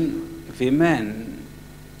wherein women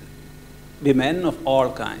of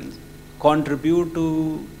all kinds contribute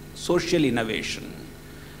to social innovation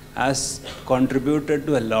has contributed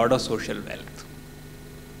to a lot of social wealth.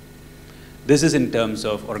 This is in terms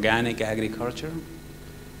of organic agriculture,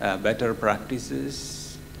 better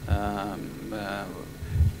practices,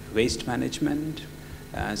 waste management,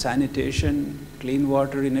 sanitation, clean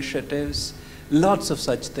water initiatives, lots of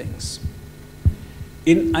such things.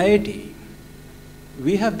 In IIT,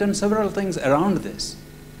 we have done several things around this,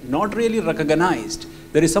 not really recognized.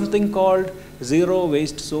 There is something called Zero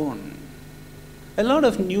Waste Zone. A lot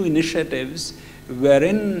of new initiatives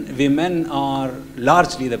wherein women are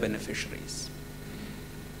largely the beneficiaries.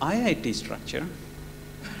 IIT structure,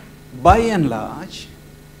 by and large,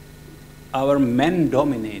 our men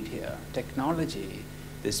dominate here. Technology,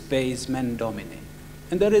 the space, men dominate.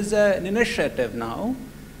 And there is an initiative now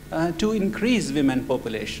to increase women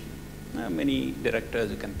population. Many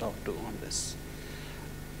directors you can talk to on this.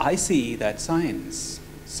 I see that science,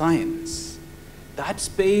 that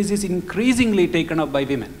space is increasingly taken up by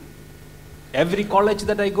women. Every college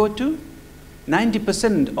that I go to,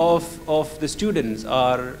 90% of the students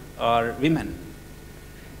are women.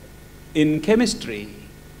 In chemistry,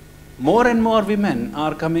 more and more women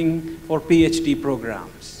are coming for PhD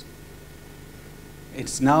programs.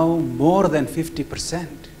 It's now more than 50%.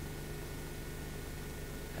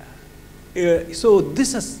 So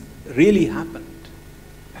this has really happened,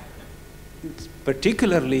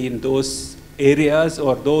 particularly in those areas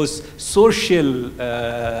or those social,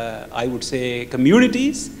 I would say,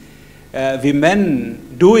 communities.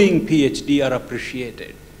 Women doing PhD are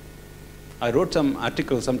appreciated. I wrote some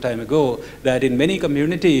article some time ago that in many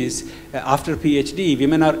communities, after PhD,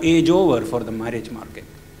 women are age over for the marriage market.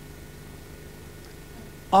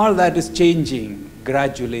 All that is changing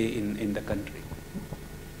gradually in the country.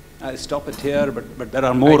 I'll stop it here, but there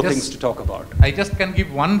are more things to talk about. I just can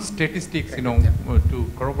give one statistics,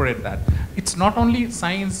 to corroborate that. It's not only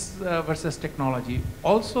science versus technology,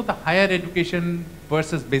 also the higher education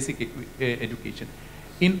versus basic education.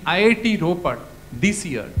 In IIT Ropar this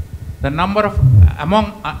year, the number of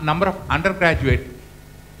undergraduate,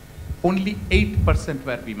 only 8%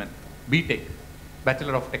 were women, BTech,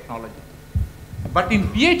 Bachelor of Technology. But in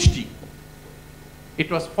PhD,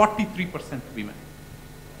 it was 43% women.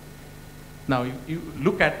 Now you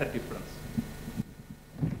look at the difference.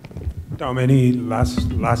 Tom, any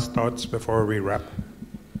last thoughts before we wrap?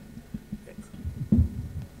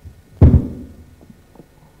 I'm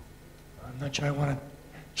not sure I want to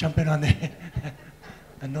jump in on the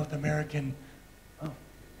North American. Oh,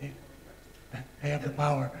 they have the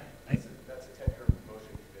power. That's a 10-year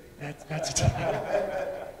promotion committee. That's a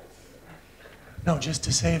 10-year. No, just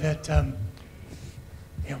to say that,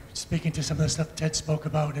 speaking to some of the stuff Ted spoke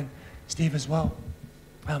about and Steve as well,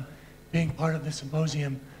 being part of the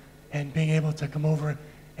symposium and being able to come over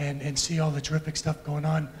and see all the terrific stuff going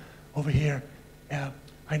on over here.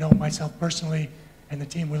 I know myself personally and the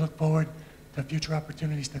team, we look forward to future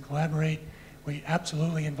opportunities to collaborate. We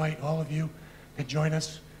absolutely invite all of you to join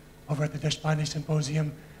us over at the Deshpande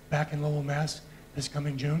Symposium back in Lowell, Mass. this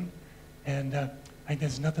coming June. And I think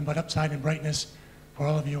there's nothing but upside and brightness for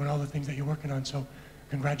all of you and all the things that you're working on. So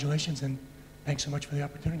congratulations and thanks so much for the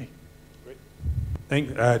opportunity.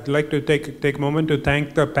 I'd like to take a moment to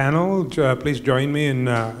thank the panel. Please join me in,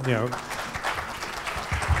 I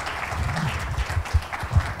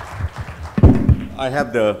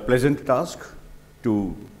have the pleasant task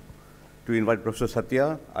to invite Professor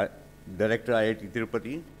Satya, Director IIT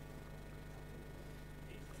Tirupati.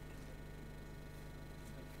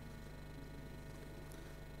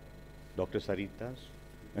 Dr. Sarit Das.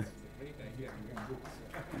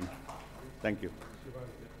 Thank you.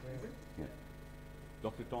 Yeah.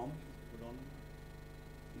 Dr. Tom.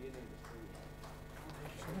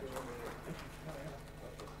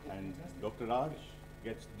 And Dr. Raj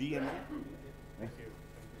gets D and A. Thank you.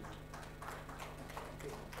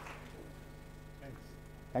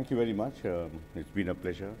 Thank you very much. It's been a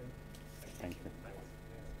pleasure. Thank you.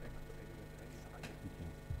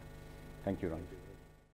 Thank you, Raj.